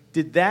everywhere.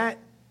 Did that,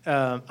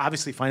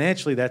 obviously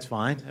financially that's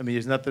fine. I mean,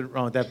 there's nothing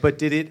wrong with that. But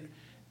did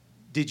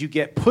you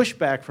get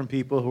pushback from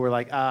people who were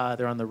like,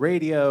 they're on the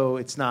radio,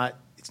 it's not.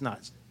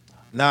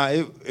 Nah,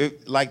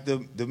 it like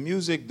the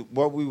music,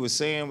 what we were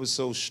saying was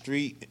so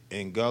street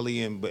and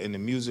gully, and the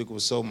music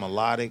was so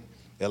melodic.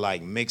 It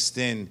like mixed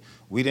in.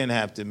 We didn't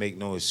have to make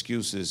no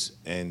excuses,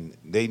 and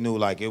they knew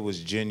like it was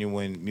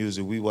genuine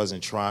music. We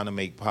wasn't trying to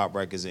make pop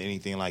records or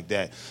anything like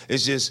that.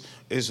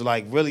 It's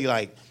like really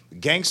like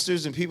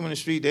gangsters and people in the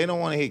street. They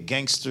don't want to hear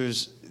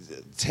gangsters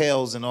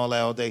tales and all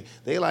that all day.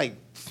 They like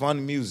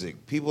fun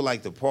music. People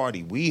like to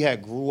party. We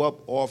had grew up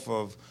off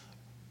of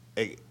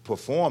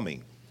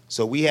performing,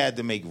 so we had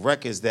to make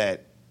records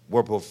that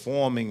were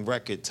performing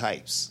record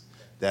types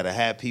that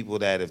had people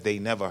that if they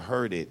never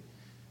heard it.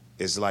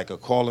 It's like a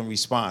call and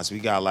response. We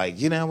got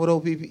like, you know what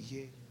OPP?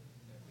 Yeah.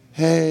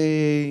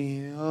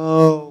 Hey,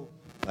 oh.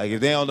 Like if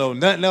they don't know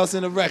nothing else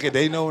in the record,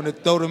 they know when to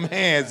throw them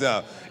hands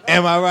up.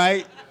 Am I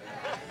right?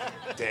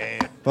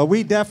 Damn. But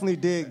we definitely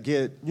did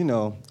get,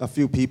 a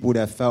few people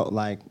that felt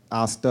like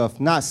our stuff,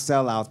 not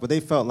sellouts, but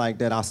they felt like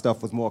that our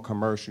stuff was more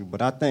commercial.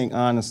 But I think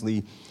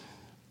honestly,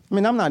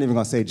 I'm not even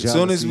gonna say jealousy. As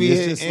soon as we it's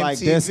hit just MTV, like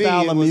their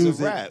style of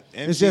music.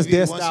 It's just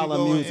their style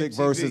of music MTV.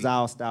 versus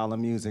our style of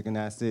music, and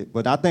that's it.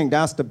 But I think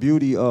that's the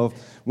beauty of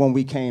when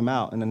we came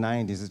out in the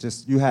 90s. It's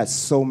just you had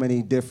so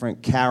many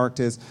different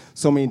characters,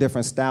 so many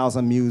different styles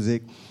of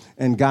music,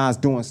 and guys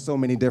doing so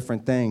many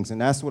different things.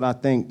 And that's what I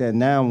think that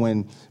now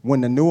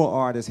when the newer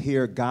artists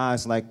hear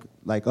guys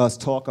like us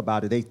talk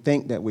about it, they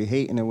think that we're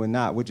hating and we're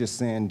not. We're just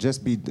saying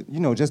just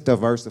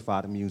diversify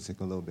the music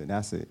a little bit.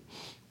 That's it.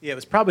 Yeah, it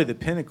was probably the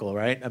pinnacle,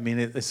 right? I mean,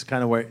 it's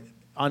kind of where,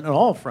 on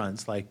all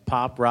fronts, like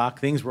pop, rock,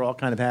 things were all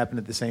kind of happening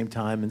at the same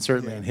time, and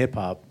certainly in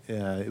hip-hop,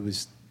 it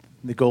was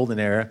the golden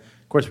era.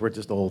 Of course, we're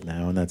just old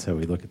now, and that's how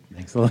we look at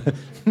things.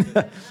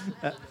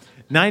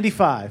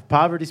 95,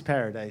 Poverty's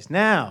Paradise.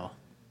 Now,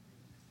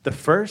 the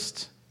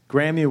first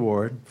Grammy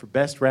Award for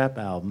Best Rap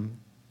Album.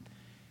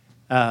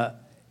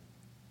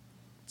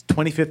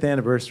 25th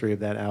anniversary of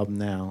that album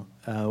now.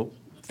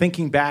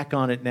 Thinking back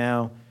on it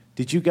now,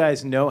 did you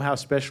guys know how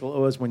special it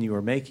was when you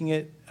were making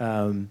it?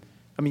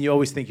 You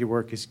always think your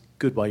work is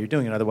good while you're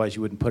doing it, otherwise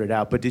you wouldn't put it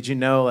out. But did you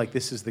know, like,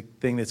 this is the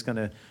thing that's going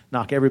to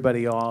knock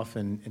everybody off,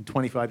 and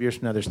 25 years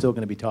from now, they're still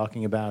going to be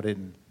talking about it?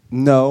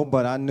 No,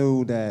 but I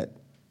knew that,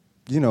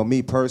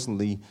 me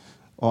personally,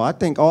 or I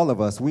think all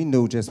of us, we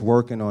knew just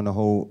working on the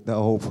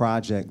whole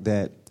project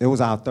that it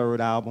was our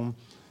third album,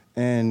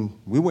 and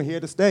we were here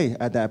to stay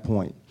at that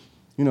point.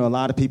 A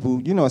lot of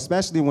people,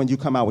 especially when you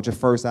come out with your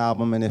first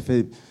album, and if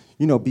it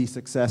be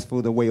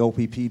successful the way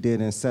OPP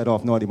did and set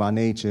off Naughty by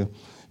Nature,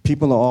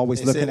 people are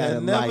always looking at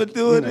it never like...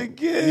 do it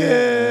again.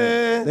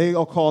 Yeah, they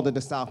all called it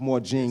the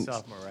sophomore jinx.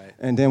 Sophomore, right.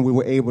 And then we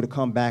were able to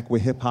come back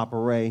with Hip Hop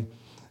Hooray,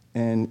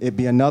 and it'd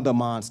be another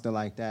monster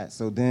like that.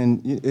 So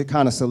then it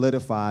kind of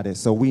solidified it.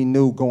 So we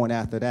knew going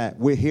after that,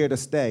 we're here to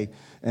stay,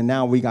 and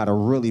now we got to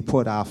really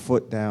put our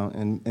foot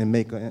down and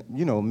make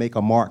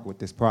a mark with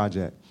this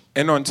project.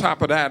 And on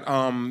top of that,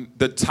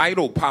 the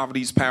title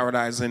Poverty's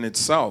Paradise in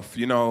itself,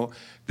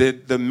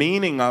 the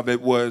meaning of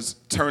it was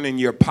turning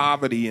your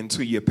poverty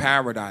into your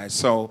paradise.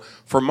 So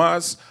from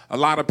us, a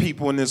lot of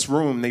people in this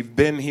room, they've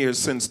been here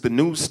since the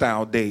New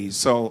Style days.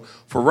 So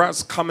for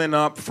us coming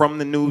up from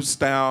the New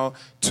Style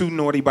to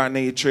Naughty by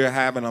Nature,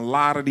 having a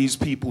lot of these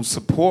people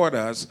support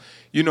us,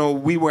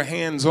 we were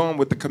hands-on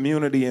with the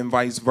community and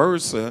vice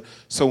versa.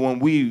 So when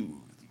we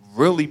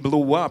really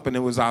blew up and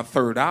it was our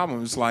third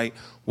album, it's like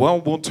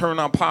Well, we'll turn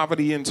our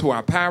poverty into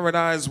our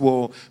paradise.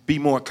 We'll be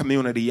more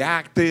community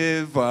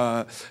active,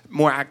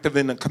 more active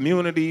in the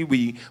community.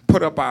 We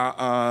put up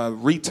our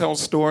retail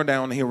store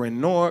down here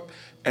in Newark,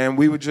 and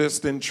we were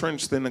just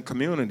entrenched in the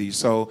community.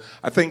 So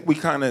I think we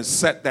kind of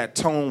set that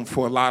tone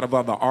for a lot of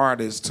other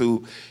artists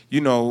to,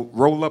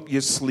 roll up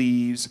your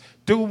sleeves,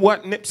 do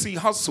what Nipsey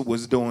Hussle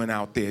was doing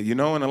out there,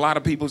 And a lot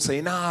of people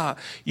say, nah,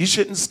 you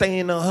shouldn't stay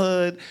in the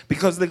hood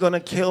because they're going to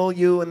kill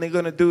you and they're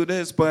going to do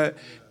this. But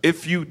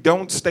if you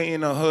don't stay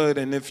in the hood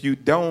and if you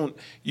don't,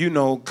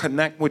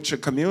 connect with your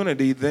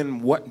community,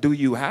 then what do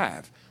you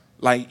have?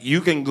 Like, you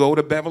can go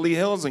to Beverly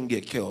Hills and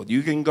get killed.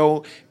 You can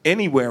go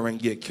anywhere and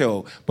get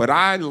killed. But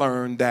I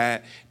learned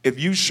that if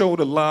you show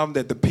the love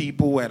that the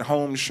people at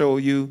home show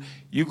you,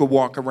 you could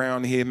walk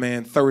around here,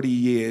 man, 30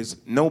 years,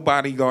 no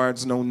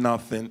bodyguards, no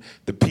nothing.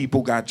 The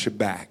people got your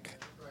back.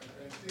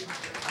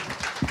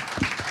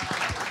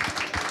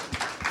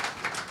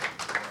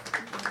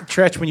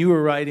 Treach, when you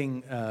were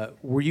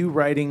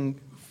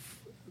writing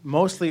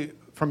mostly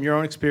from your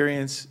own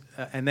experience,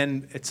 and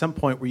then at some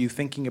point, were you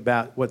thinking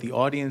about what the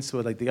audience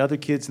or like the other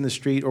kids in the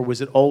street, or was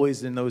it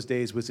always in those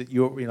days? Was it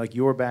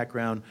your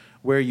background,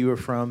 where you were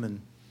from,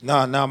 and?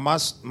 No.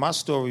 My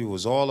story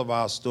was all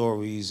about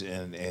stories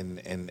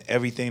and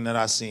everything that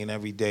I seen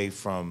every day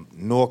from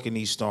Newark and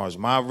East Orange.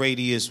 My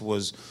radius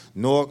was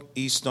Newark,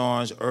 East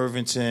Orange,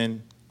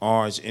 Irvington,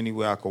 Orange,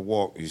 anywhere I could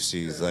walk. You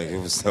see, it's like it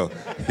was so.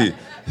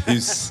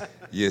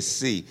 You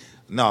see,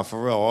 no,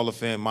 for real, all the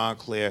family,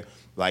 Montclair,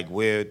 like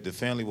where the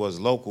family was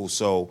local,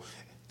 so.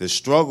 The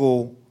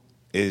struggle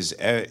is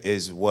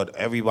what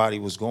everybody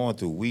was going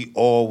through. We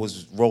all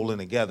was rolling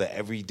together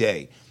every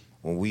day.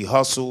 When we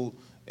hustled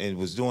and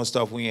was doing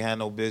stuff we ain't had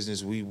no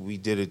business, we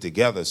did it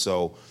together.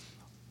 So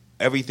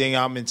everything,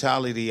 our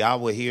mentality, I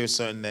would hear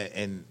something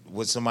and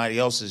what somebody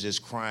else is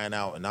just crying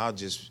out, and I'll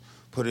just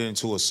put it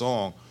into a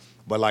song.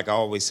 But like I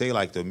always say,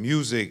 like the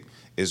music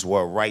is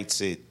what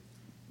writes it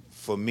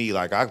for me.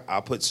 Like I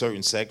put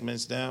certain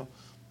segments down,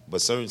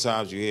 but certain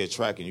times you hear a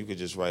track and you could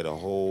just write a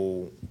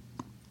whole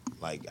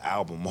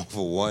album off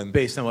of one.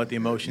 Based on what the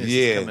emotion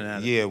is coming out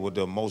of. Yeah, what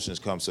the emotions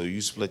come. So you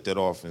split that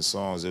off in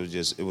songs.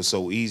 It was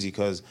so easy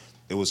because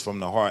it was from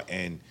the heart.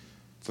 And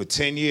for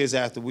 10 years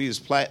after we was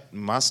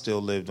platinum, I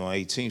still lived on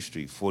 18th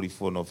Street,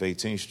 44 North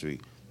 18th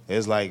Street.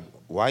 It's like,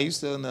 why are you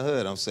still in the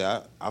hood? I'm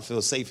saying, I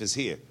feel safe as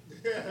here.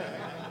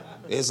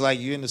 It's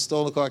like you're in the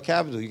stolen car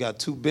capital. You got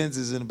 2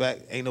 Benzes in the back.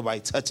 Ain't nobody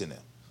touching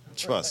them.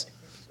 Trust.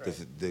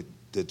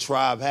 The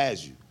tribe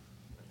has you.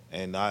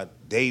 And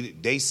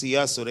they see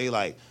us, so they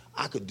like,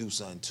 I could do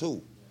something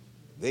too.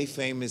 They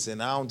famous,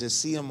 and I don't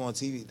just see them on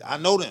TV. I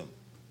know them.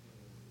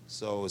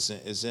 So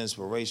it's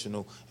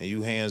inspirational, and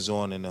you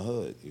hands-on in the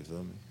hood. You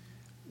feel me?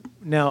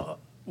 Now,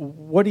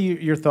 what are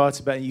your thoughts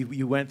about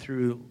you went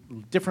through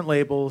different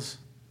labels,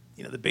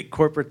 the big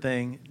corporate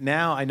thing.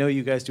 Now I know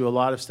you guys do a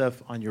lot of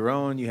stuff on your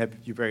own. You're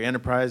very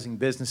enterprising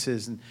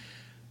businesses,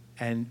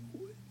 and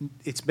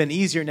it's been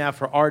easier now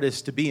for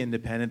artists to be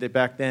independent.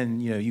 Back then,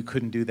 you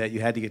couldn't do that. You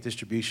had to get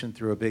distribution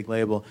through a big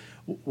label.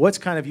 What's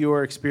kind of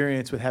your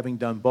experience with having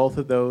done both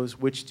of those?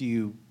 Which do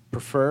you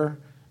prefer?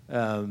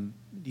 Do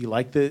you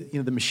like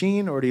the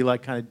machine, or do you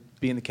like kind of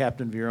being the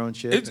captain of your own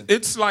ship?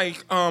 It's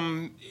like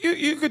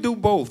you could do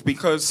both,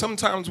 because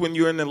sometimes when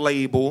you're in the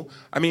label,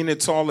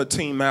 it's all a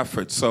team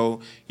effort.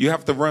 So you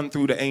have to run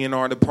through the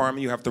A&R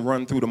department, you have to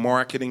run through the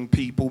marketing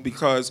people,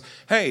 because,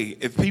 hey,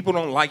 if people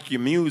don't like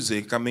your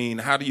music,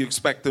 how do you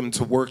expect them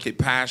to work it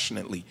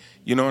passionately?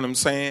 You know what I'm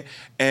saying?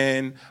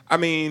 And,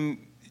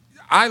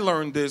 I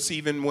learned this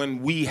even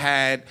when we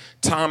had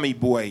Tommy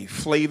Boy,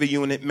 Flavor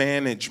Unit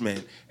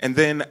Management, and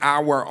then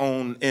our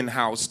own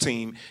in-house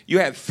team. You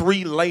had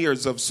 3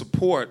 layers of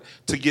support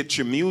to get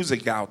your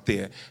music out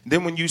there.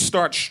 Then when you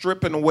start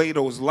stripping away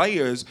those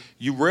layers,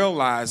 you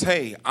realize,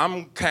 hey,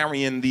 I'm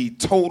carrying the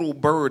total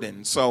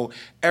burden. So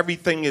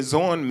everything is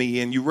on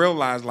me, and you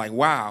realize, like,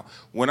 wow,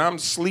 when I'm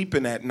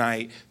sleeping at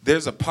night,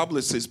 there's a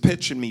publicist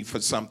pitching me for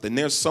something.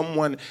 There's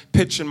someone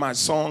pitching my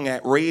song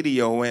at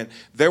radio, and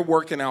they're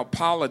working out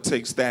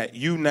politics that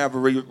you never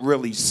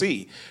really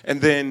see. And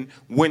then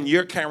when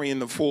you're carrying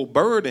the full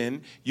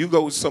burden, you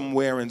go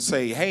somewhere and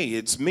say, hey,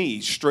 it's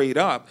me, straight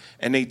up,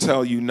 and they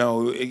tell you,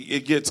 no,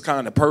 it gets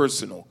kind of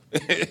personal.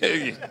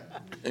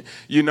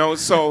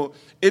 So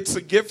it's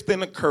a gift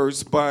and a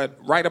curse, but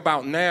right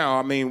about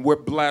now, we're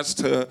blessed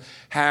to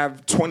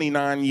have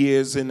 29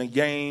 years in the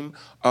game.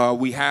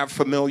 We have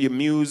familiar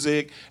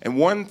music. And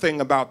one thing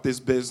about this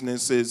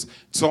business is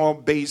it's all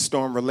based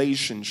on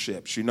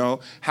relationships,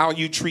 How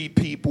you treat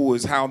people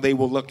is how they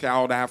will look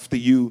out after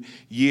you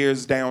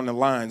years down the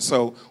line.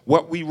 So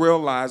what we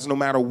realize, no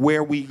matter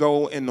where we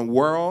go in the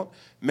world,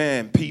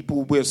 man,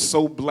 we're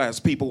so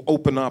blessed. People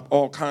open up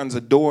all kinds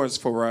of doors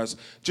for us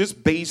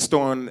just based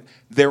on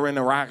their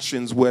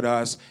interactions with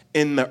us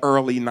in the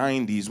early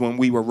 90s when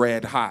we were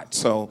red hot.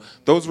 So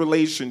those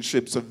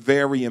relationships are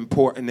very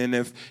important. And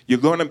if you're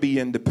going to be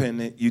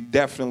independent, you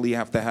definitely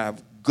have to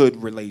have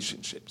good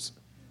relationships.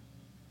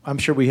 I'm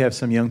sure we have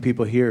some young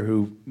people here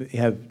who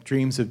have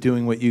dreams of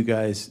doing what you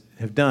guys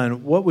have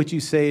done. What would you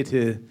say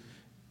to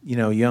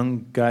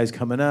young guys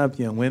coming up,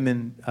 young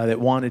women that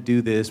want to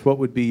do this, what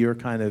would be your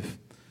kind of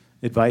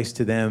advice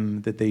to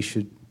them that they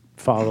should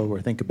follow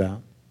or think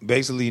about?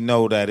 Basically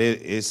know that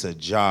it's a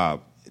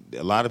job.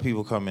 A lot of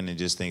people come in and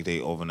just think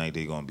overnight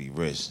they're going to be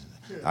rich.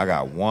 I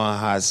got one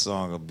hot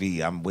song to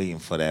be. I'm waiting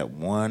for that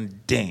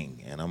one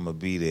ding, and I'm going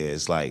to be there.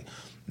 It's like,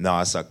 no,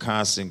 it's a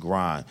constant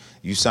grind.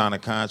 You sign a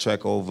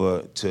contract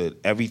over to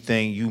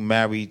everything. You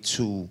married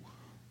to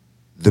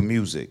the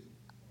music.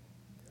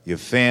 Your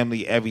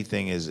family,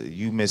 everything is,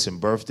 you missing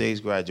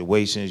birthdays,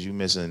 graduations, you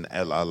missing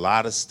a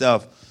lot of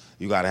stuff.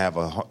 You got to have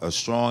a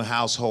strong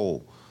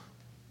household,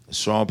 a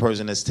strong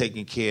person that's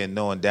taking care and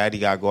knowing daddy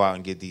got to go out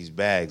and get these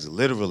bags,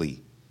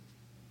 literally.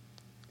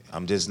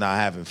 I'm just not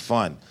having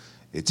fun.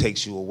 It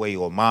takes you away,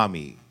 or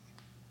mommy.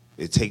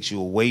 It takes you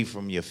away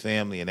from your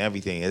family and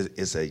everything.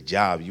 It's a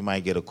job. You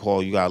might get a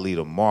call, you got to leave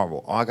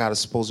tomorrow. Oh,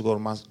 supposed to go to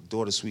my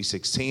daughter's Sweet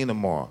 16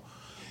 tomorrow.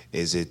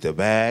 Is it the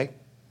bag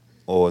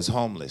or is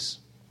homeless?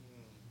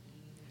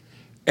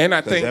 And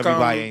I think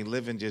everybody ain't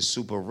living just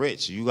super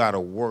rich. You got to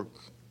work.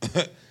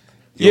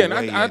 Yeah, and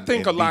I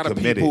think a lot of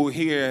people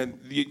here,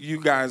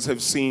 you guys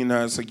have seen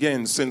us,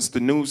 again, since the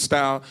new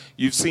style.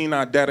 You've seen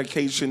our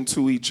dedication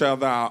to each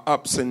other, our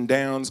ups and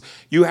downs.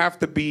 You have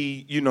to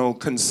be,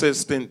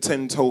 consistent,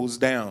 10 toes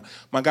down.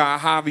 My guy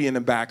Javi in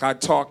the back, I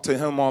talk to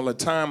him all the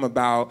time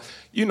about,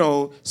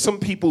 some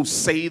people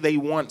say they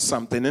want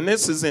something, and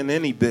this is in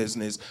any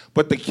business,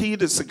 but the key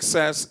to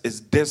success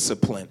is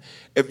discipline.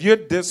 If you're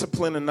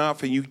disciplined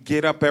enough and you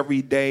get up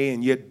every day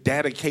and you're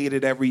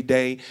dedicated every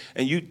day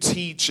and you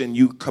teach and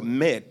you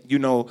commit,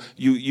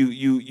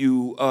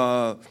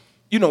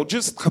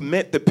 just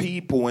commit to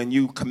people and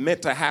you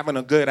commit to having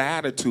a good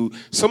attitude.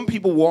 Some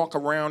people walk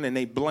around and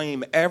they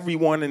blame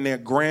everyone and their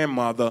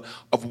grandmother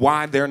of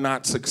why they're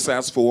not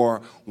successful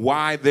or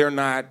why they're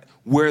not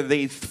where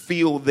they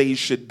feel they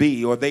should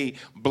be, or they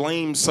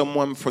blame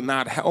someone for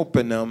not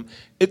helping them.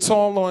 It's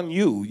all on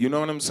you, you know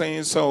what I'm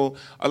saying? So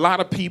a lot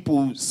of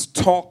people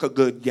talk a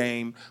good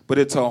game, but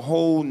it's a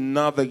whole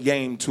nother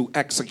game to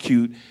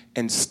execute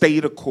and stay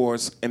the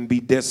course and be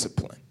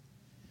disciplined.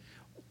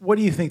 What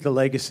do you think the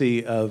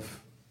legacy of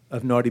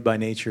Naughty by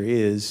Nature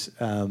is?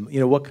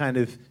 What kind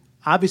of,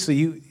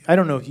 obviously I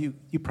don't know if you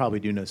probably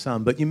do know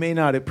some, but you may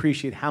not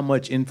appreciate how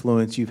much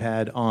influence you've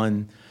had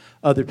on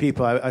other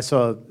people. I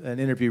saw an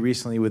interview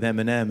recently with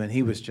Eminem, and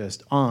he was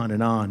just on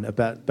and on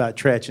about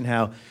Treach and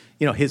how,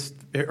 his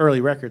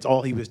early records,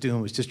 all he was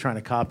doing was just trying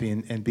to copy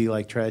and be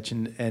like Treach,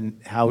 and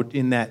how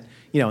in that,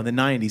 in the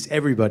 90s,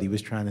 everybody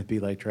was trying to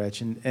be like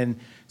Treach. And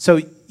so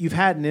you've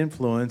had an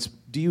influence.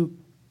 Do you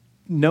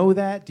know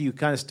that? Do you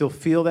kind of still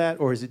feel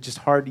that? Or is it just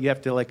hard? You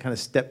have to kind of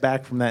step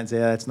back from that and say,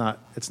 it's not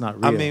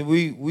real? I mean,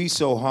 we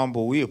so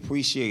humble. We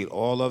appreciate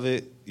all of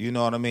it. You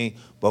know what I mean?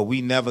 But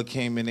we never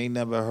came in. They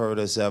never heard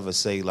us ever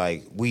say,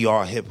 we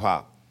are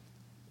hip-hop.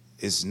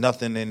 It's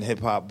nothing in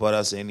hip-hop but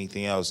us,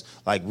 anything else.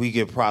 We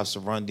give props to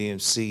Run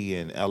DMC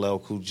and LL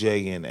Cool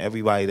J and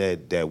everybody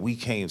that we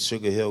came,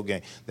 Sugar Hill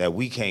Gang, that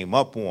we came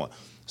up on.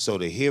 So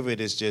to hear it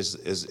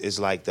is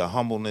like the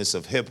humbleness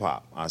of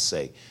hip-hop, I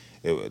say.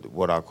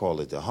 What I call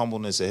it, the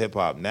humbleness of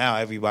hip-hop. Now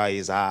everybody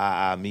is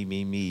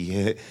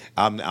me.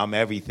 I'm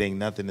everything,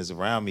 nothing is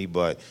around me,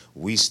 but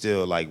we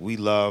still, we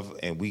love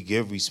and we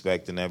give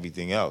respect and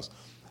everything else.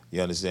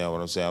 You understand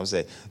what I'm saying? I'm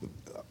saying,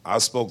 I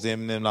spoke to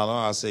Eminem not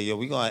long. I said,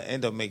 we're going to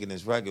end up making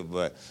this record,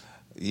 but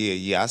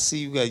yeah, I see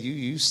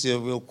you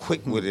still real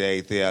quick with it,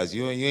 everything else.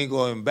 You ain't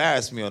going to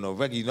embarrass me on no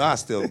record. I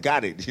still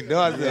got it. I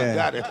still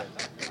got it.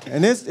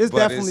 And it's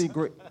definitely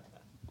great.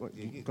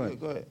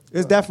 Go ahead.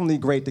 It's definitely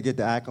great to get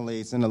the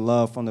accolades and the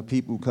love from the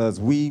people, because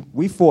we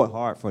fought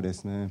hard for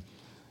this, man.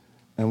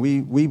 And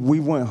we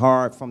went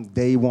hard from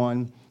day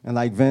one. And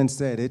like Vince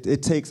said,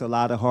 it takes a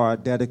lot of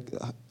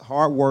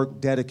hard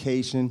work,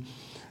 dedication,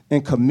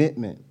 and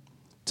commitment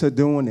to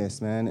doing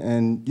this, man.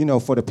 And,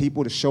 for the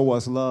people to show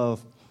us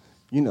love,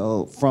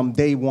 from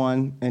day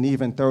one and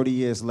even 30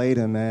 years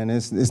later, man,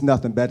 it's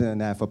nothing better than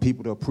that, for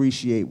people to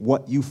appreciate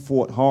what you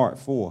fought hard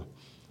for.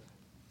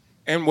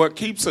 And what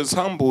keeps us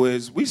humble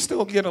is we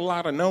still get a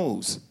lot of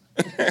no's.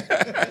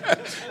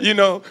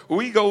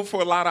 We go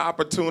for a lot of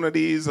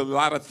opportunities, a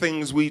lot of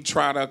things we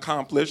try to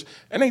accomplish,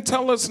 and they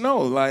tell us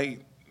no. I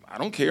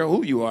don't care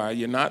who you are.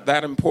 You're not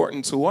that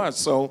important to us.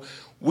 So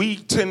we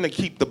tend to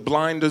keep the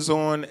blinders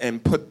on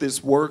and put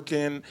this work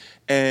in,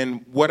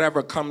 and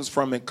whatever comes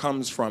from it,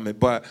 comes from it.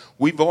 But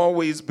we've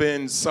always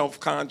been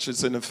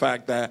self-conscious in the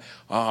fact that,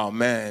 oh,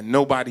 man,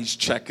 nobody's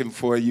checking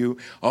for you.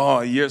 Oh,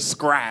 you're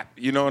scrap.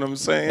 You know what I'm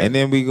saying? And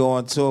then we go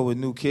on tour with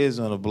New Kids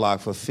on the Block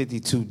for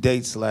 52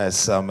 dates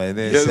last summer. And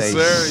then say,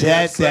 yes,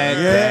 shut that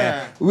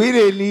down. We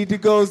didn't need to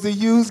go to the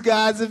Used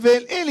Guys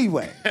event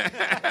anyway.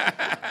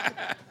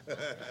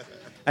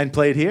 And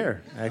played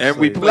here, actually. And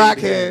we played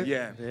Blockhead.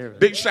 here. Yeah.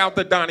 Big shout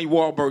to Donnie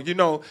Wahlberg.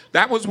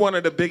 That was one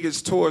of the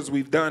biggest tours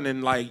we've done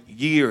in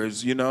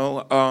years,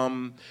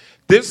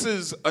 This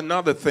is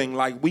another thing.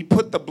 We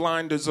put the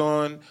blinders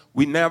on.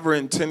 We never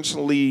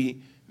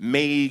intentionally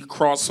made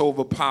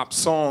crossover pop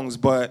songs,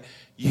 but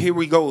here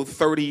we go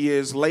 30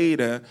 years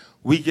later,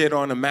 we get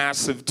on a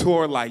massive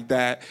tour like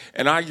that,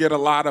 and I get a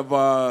lot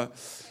of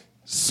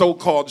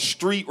so-called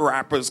street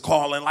rappers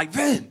calling like,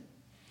 Vin,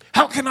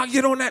 how can I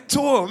get on that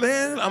tour,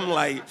 man? I'm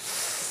like,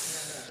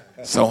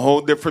 it's a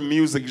whole different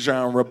music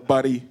genre,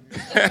 buddy.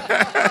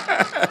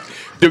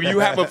 Do you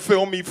have a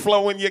Filmy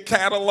Flow in your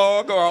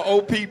catalog or an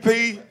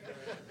OPP?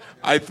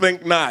 I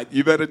think not.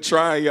 You better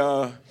try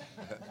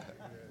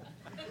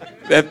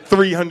that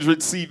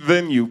 300-seat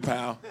venue,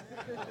 pal.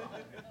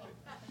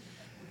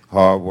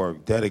 Hard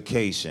work,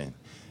 dedication.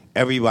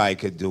 Everybody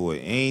could do it.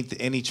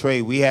 Any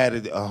trade. We had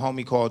a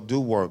homie called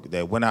Do Work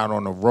that went out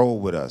on the road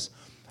with us.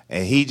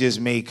 And he just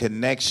made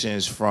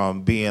connections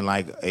from being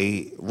like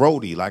a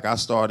roadie. Like I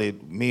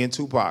started, me and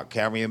Tupac,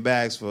 carrying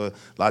bags for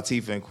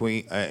Latifah and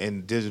Queen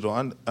in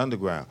Digital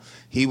Underground.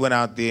 He went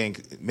out there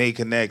and made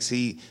connects.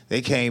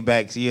 They came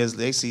back years.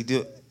 They see,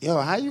 yo,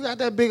 how you got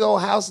that big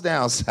old house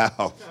down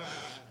south?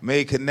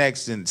 Made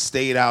connects and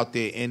stayed out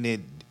there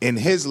in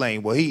his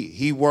lane. Well,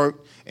 he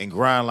worked and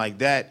grind like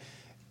that.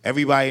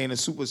 Everybody ain't a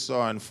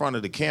superstar in front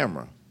of the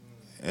camera.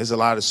 There's a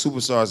lot of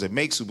superstars that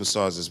make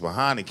superstars that's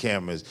behind the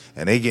cameras,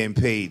 and they getting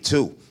paid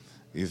too.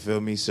 You feel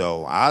me?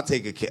 So I'll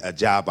take a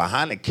job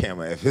behind the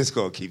camera if it's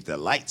going to keep the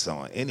lights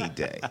on any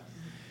day.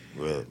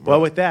 Really, Well,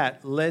 with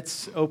that,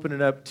 let's open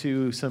it up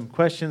to some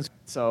questions.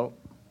 So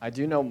I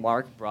do know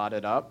Mark brought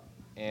it up,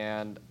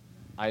 and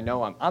I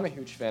know I'm a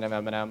huge fan of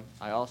Eminem.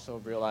 I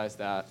also realized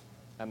that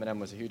Eminem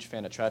was a huge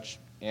fan of Tretch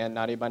and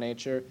Naughty by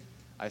Nature.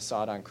 I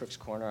saw it on Crook's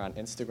Corner on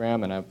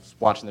Instagram, and I was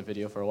watching the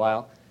video for a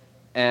while.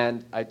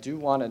 And I do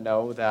want to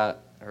know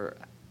that, or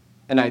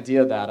an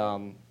idea that,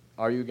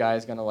 are you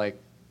guys going to like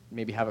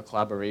maybe have a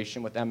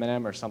collaboration with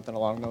Eminem or something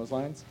along those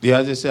lines? Yeah,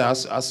 I just said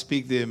I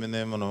speak to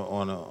Eminem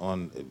on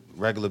a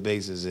regular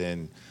basis,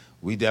 and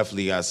we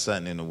definitely got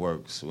something in the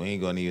works. We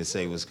ain't gonna even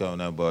say what's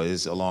coming up, but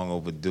it's long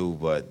overdue.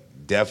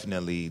 But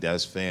definitely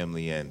that's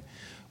family, and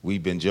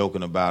we've been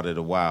joking about it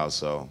a while,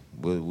 so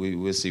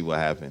we'll see what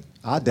happens.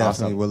 I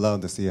definitely would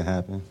love to see it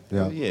happen.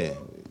 Yeah. Yeah,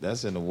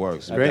 that's in the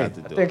works. We Great. got to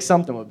I do think it.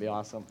 something would be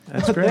awesome.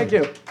 That's great. Thank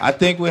you. I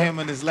think with him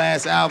on his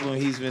last album,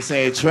 he's been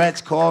saying,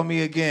 Tretch, call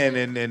me again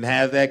and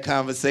have that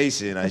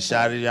conversation. I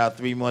shouted it out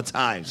 3 more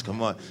times.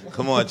 Come on,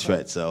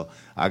 Tretch. So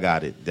I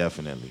got it,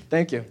 definitely.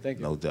 Thank you. Thank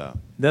you. No doubt.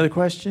 Another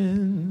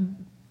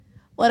question.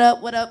 What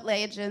up,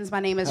 legends? My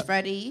name is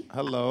Freddie.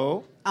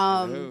 Hello.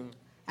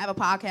 I have a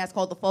podcast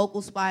called The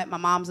Focal Spot. My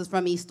mom's is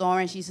from East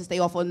Orange. She used to stay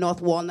off of North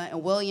Walnut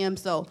and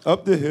Williams. So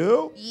Up the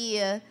hill?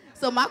 yeah.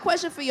 So my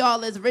question for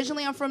y'all is,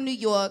 originally I'm from New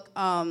York.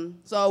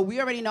 So we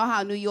already know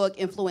how New York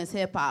influenced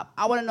hip hop.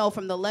 I want to know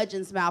from the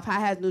legend's mouth, how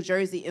has New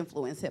Jersey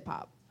influenced hip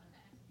hop?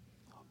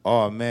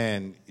 Oh,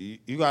 man.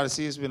 You got to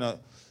see it's been a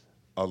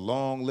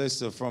long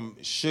list from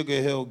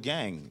Sugar Hill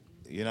Gang.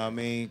 You know what I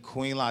mean?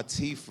 Queen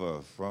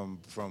Latifah,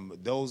 from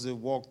those that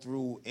walked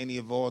through any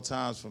of all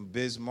times, from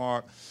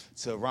Bismarck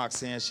to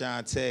Roxanne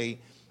Shante,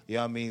 you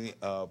know what I mean?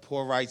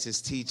 Poor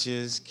Righteous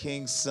Teachers,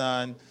 King's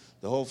Son,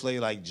 the whole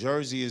flavor. Like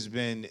Jersey has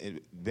been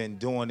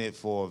doing it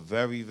for a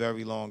very,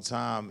 very long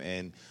time,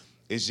 and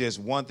it's just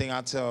one thing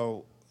I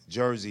tell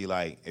Jersey,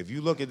 like if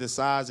you look at the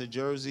size of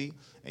Jersey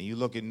and you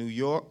look at New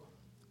York,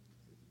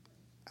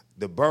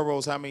 the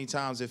boroughs, how many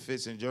times it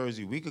fits in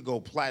Jersey, we could go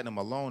platinum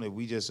alone if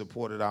we just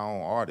supported our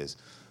own artists.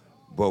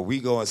 But we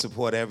go and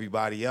support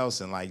everybody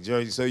else in like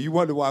Jersey. So you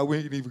wonder why we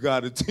ain't even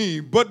got a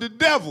team. But the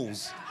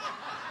Devils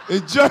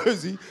in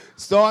Jersey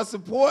start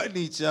supporting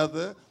each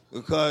other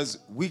because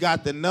we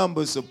got the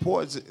numbers,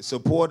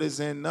 supporters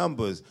in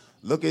numbers.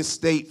 Look at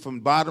State from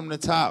bottom to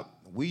top.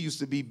 We used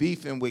to be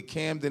beefing with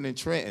Camden and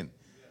Trenton.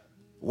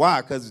 Why?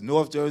 Because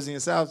North Jersey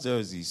and South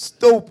Jersey.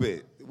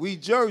 Stupid. We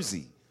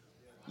Jersey.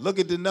 Look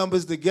at the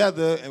numbers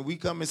together, and we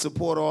come and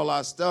support all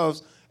our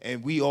stuffs,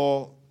 and we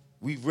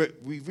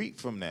reap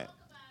from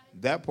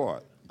that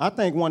part. I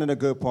think one of the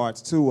good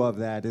parts, too, of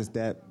that is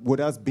that with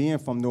us being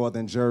from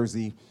Northern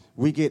Jersey,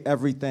 we get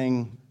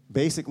everything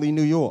basically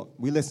New York.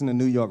 We listen to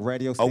New York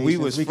radio stations. We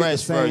was get fresh the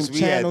same first. We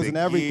had channels the and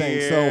everything.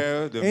 gear,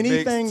 So the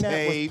anything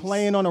that was mixtapes.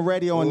 playing on the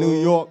radio in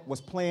New York was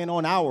playing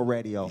on our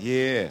radio.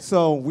 Yeah.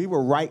 So we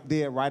were right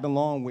there, right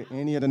along with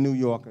any of the New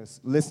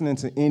Yorkers, listening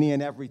to any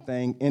and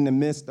everything in the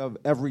midst of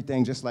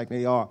everything, just like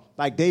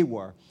they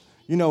were.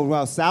 You know,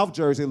 well, South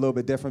Jersey a little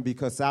bit different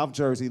because South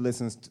Jersey is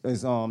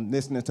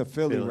listening to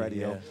Philly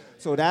radio. Yeah.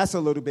 So that's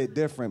a little bit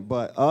different.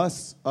 But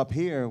us up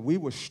here, we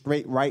were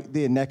straight right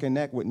there, neck and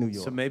neck with New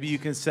York. So maybe you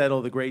can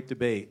settle the great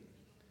debate.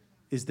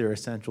 Is there a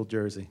Central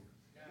Jersey?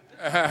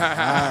 I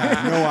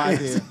have no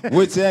idea.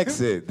 Which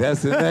exit?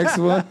 That's the next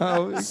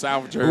one?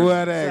 South Who Jersey.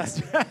 had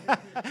exit?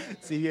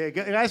 See, yeah,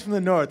 guys from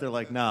the north, they're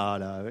like,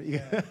 no.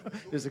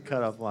 There's a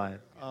cutoff line.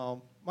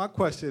 My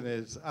question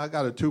is, I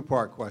got a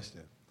two-part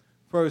question.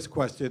 First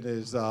question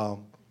is the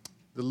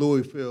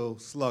Louisville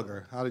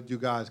Slugger. How did you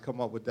guys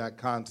come up with that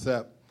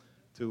concept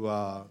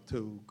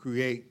to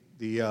create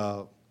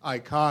the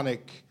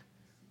iconic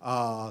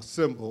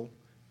symbol?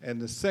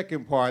 And the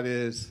second part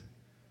is,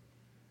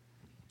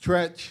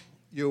 Tretch,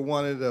 you're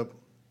one of the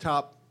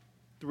top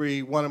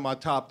one of my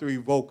top three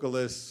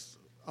vocalists,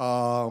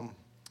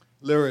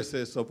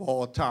 lyricists of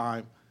all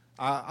time.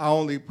 I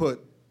only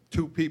put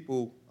two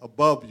people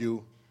above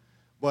you,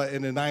 but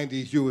in the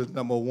 90s you was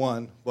number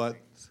one, but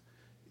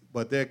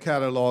their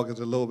catalog is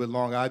a little bit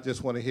longer. I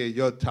just want to hear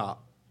your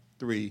top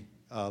three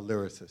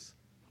lyricists.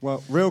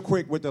 Well, real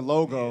quick with the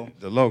logo.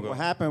 The logo. What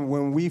happened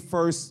when we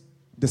first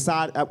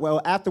decided,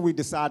 after we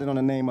decided on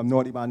the name of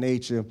Naughty by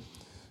Nature,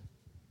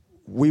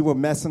 we were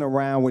messing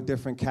around with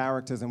different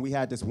characters, and we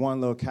had this one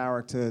little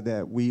character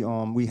that we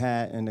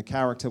had, and the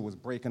character was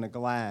breaking a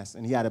glass,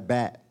 and he had a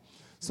bat.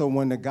 So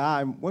when the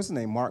guy, what's his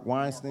name, Mark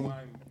Weinstein?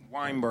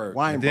 Weinberg.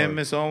 Didn't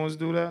Miss Owens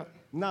do that?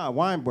 Nah,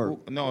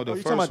 Weinberg. No, the you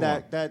first talking one.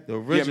 about that The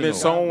original. Yeah,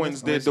 Miss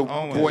Owens did the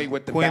boy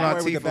with the Queen bat.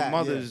 Boy with the Latifah bat,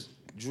 Mothers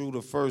drew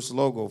the first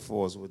logo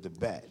for us with the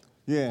bat.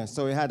 Yeah,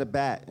 so it had the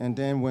bat, and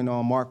then when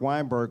Mark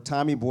Weinberg,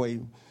 Tommy Boy,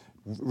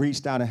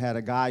 reached out and had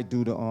a guy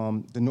do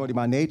the Naughty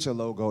by Nature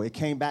logo, it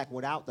came back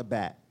without the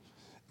bat,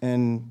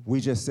 and we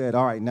just said,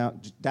 all right, now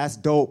that's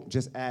dope.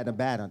 Just add a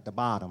bat at the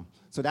bottom.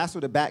 So that's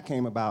where the bat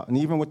came about, and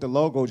even with the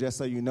logo, just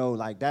so you know,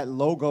 like that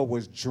logo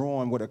was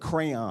drawn with a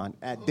crayon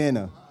at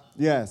dinner.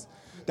 Yes,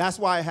 that's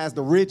why it has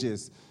the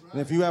ridges. And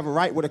if you ever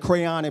write with a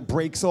crayon, it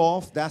breaks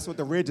off. That's what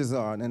the ridges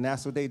are, and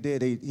that's what they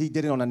did. He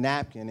did it on a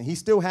napkin, and he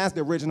still has the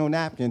original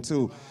napkin,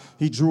 too.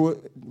 He drew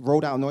it,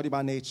 wrote out Naughty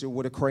by Nature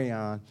with a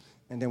crayon,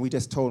 and then we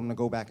just told him to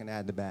go back and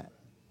add the bat.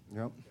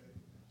 Yep.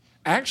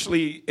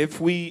 Actually,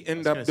 if we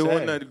end up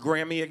doing say. the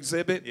Grammy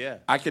exhibit, Yeah.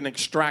 I can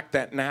extract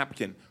that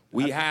napkin.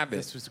 We have it.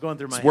 This was going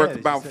through my It's worth head.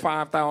 about It's just-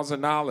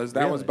 $5,000.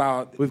 That was Really?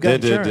 about. We've got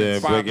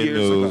insurance. Five breaking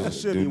years ago. It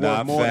news. should Do be worth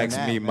not more than fax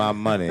that, me man. my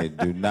money.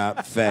 Do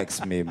not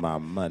fax me my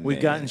money.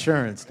 We've got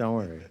insurance, don't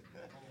worry.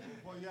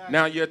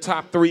 Now your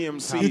top three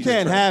MCs. You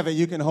can't have it.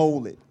 You can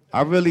hold it.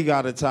 I really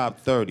got a top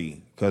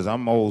 30 because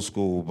I'm old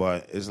school,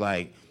 but it's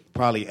like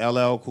probably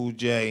LL Cool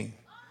J,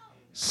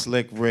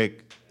 Slick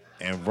Rick,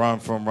 and Run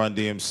from Run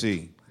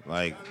DMC.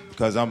 Like,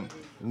 because I'm.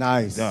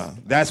 Nice.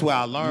 That's where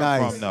I learned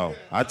Nice. from, though.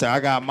 I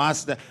got my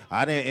stuff.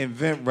 I didn't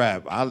invent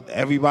rap.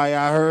 Everybody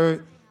I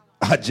heard,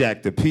 I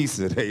jacked a piece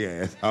of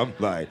their ass. I'm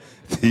like,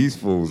 these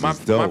fools My is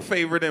dope. my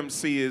favorite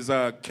MC is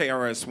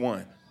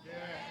KRS-One.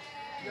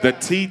 The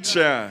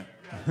Teacher.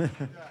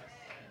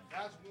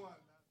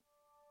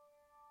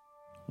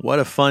 What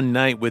a fun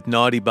night with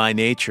Naughty by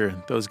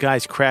Nature. Those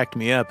guys cracked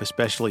me up,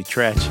 especially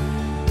Tretch.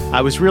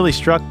 I was really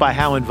struck by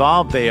how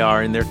involved they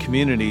are in their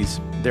communities,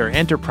 their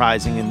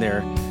enterprising and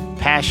their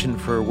passion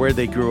for where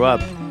they grew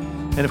up,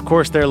 and of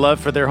course their love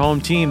for their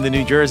home team, the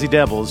New Jersey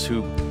Devils,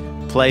 who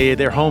play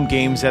their home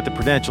games at the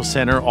Prudential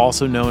Center,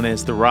 also known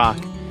as The Rock.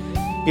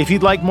 If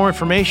you'd like more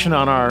information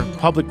on our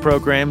public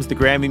programs, the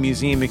Grammy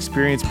Museum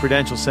Experience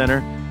Prudential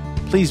Center,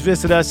 please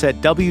visit us at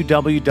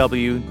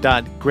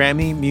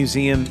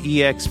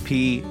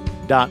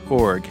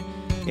www.grammymuseumexp.org.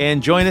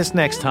 And join us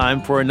next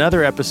time for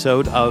another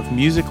episode of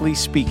Musically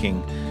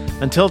Speaking.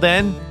 Until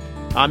then,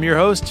 I'm your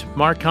host,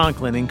 Mark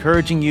Conklin,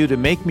 encouraging you to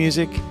make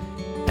music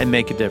and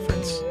make a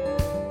difference.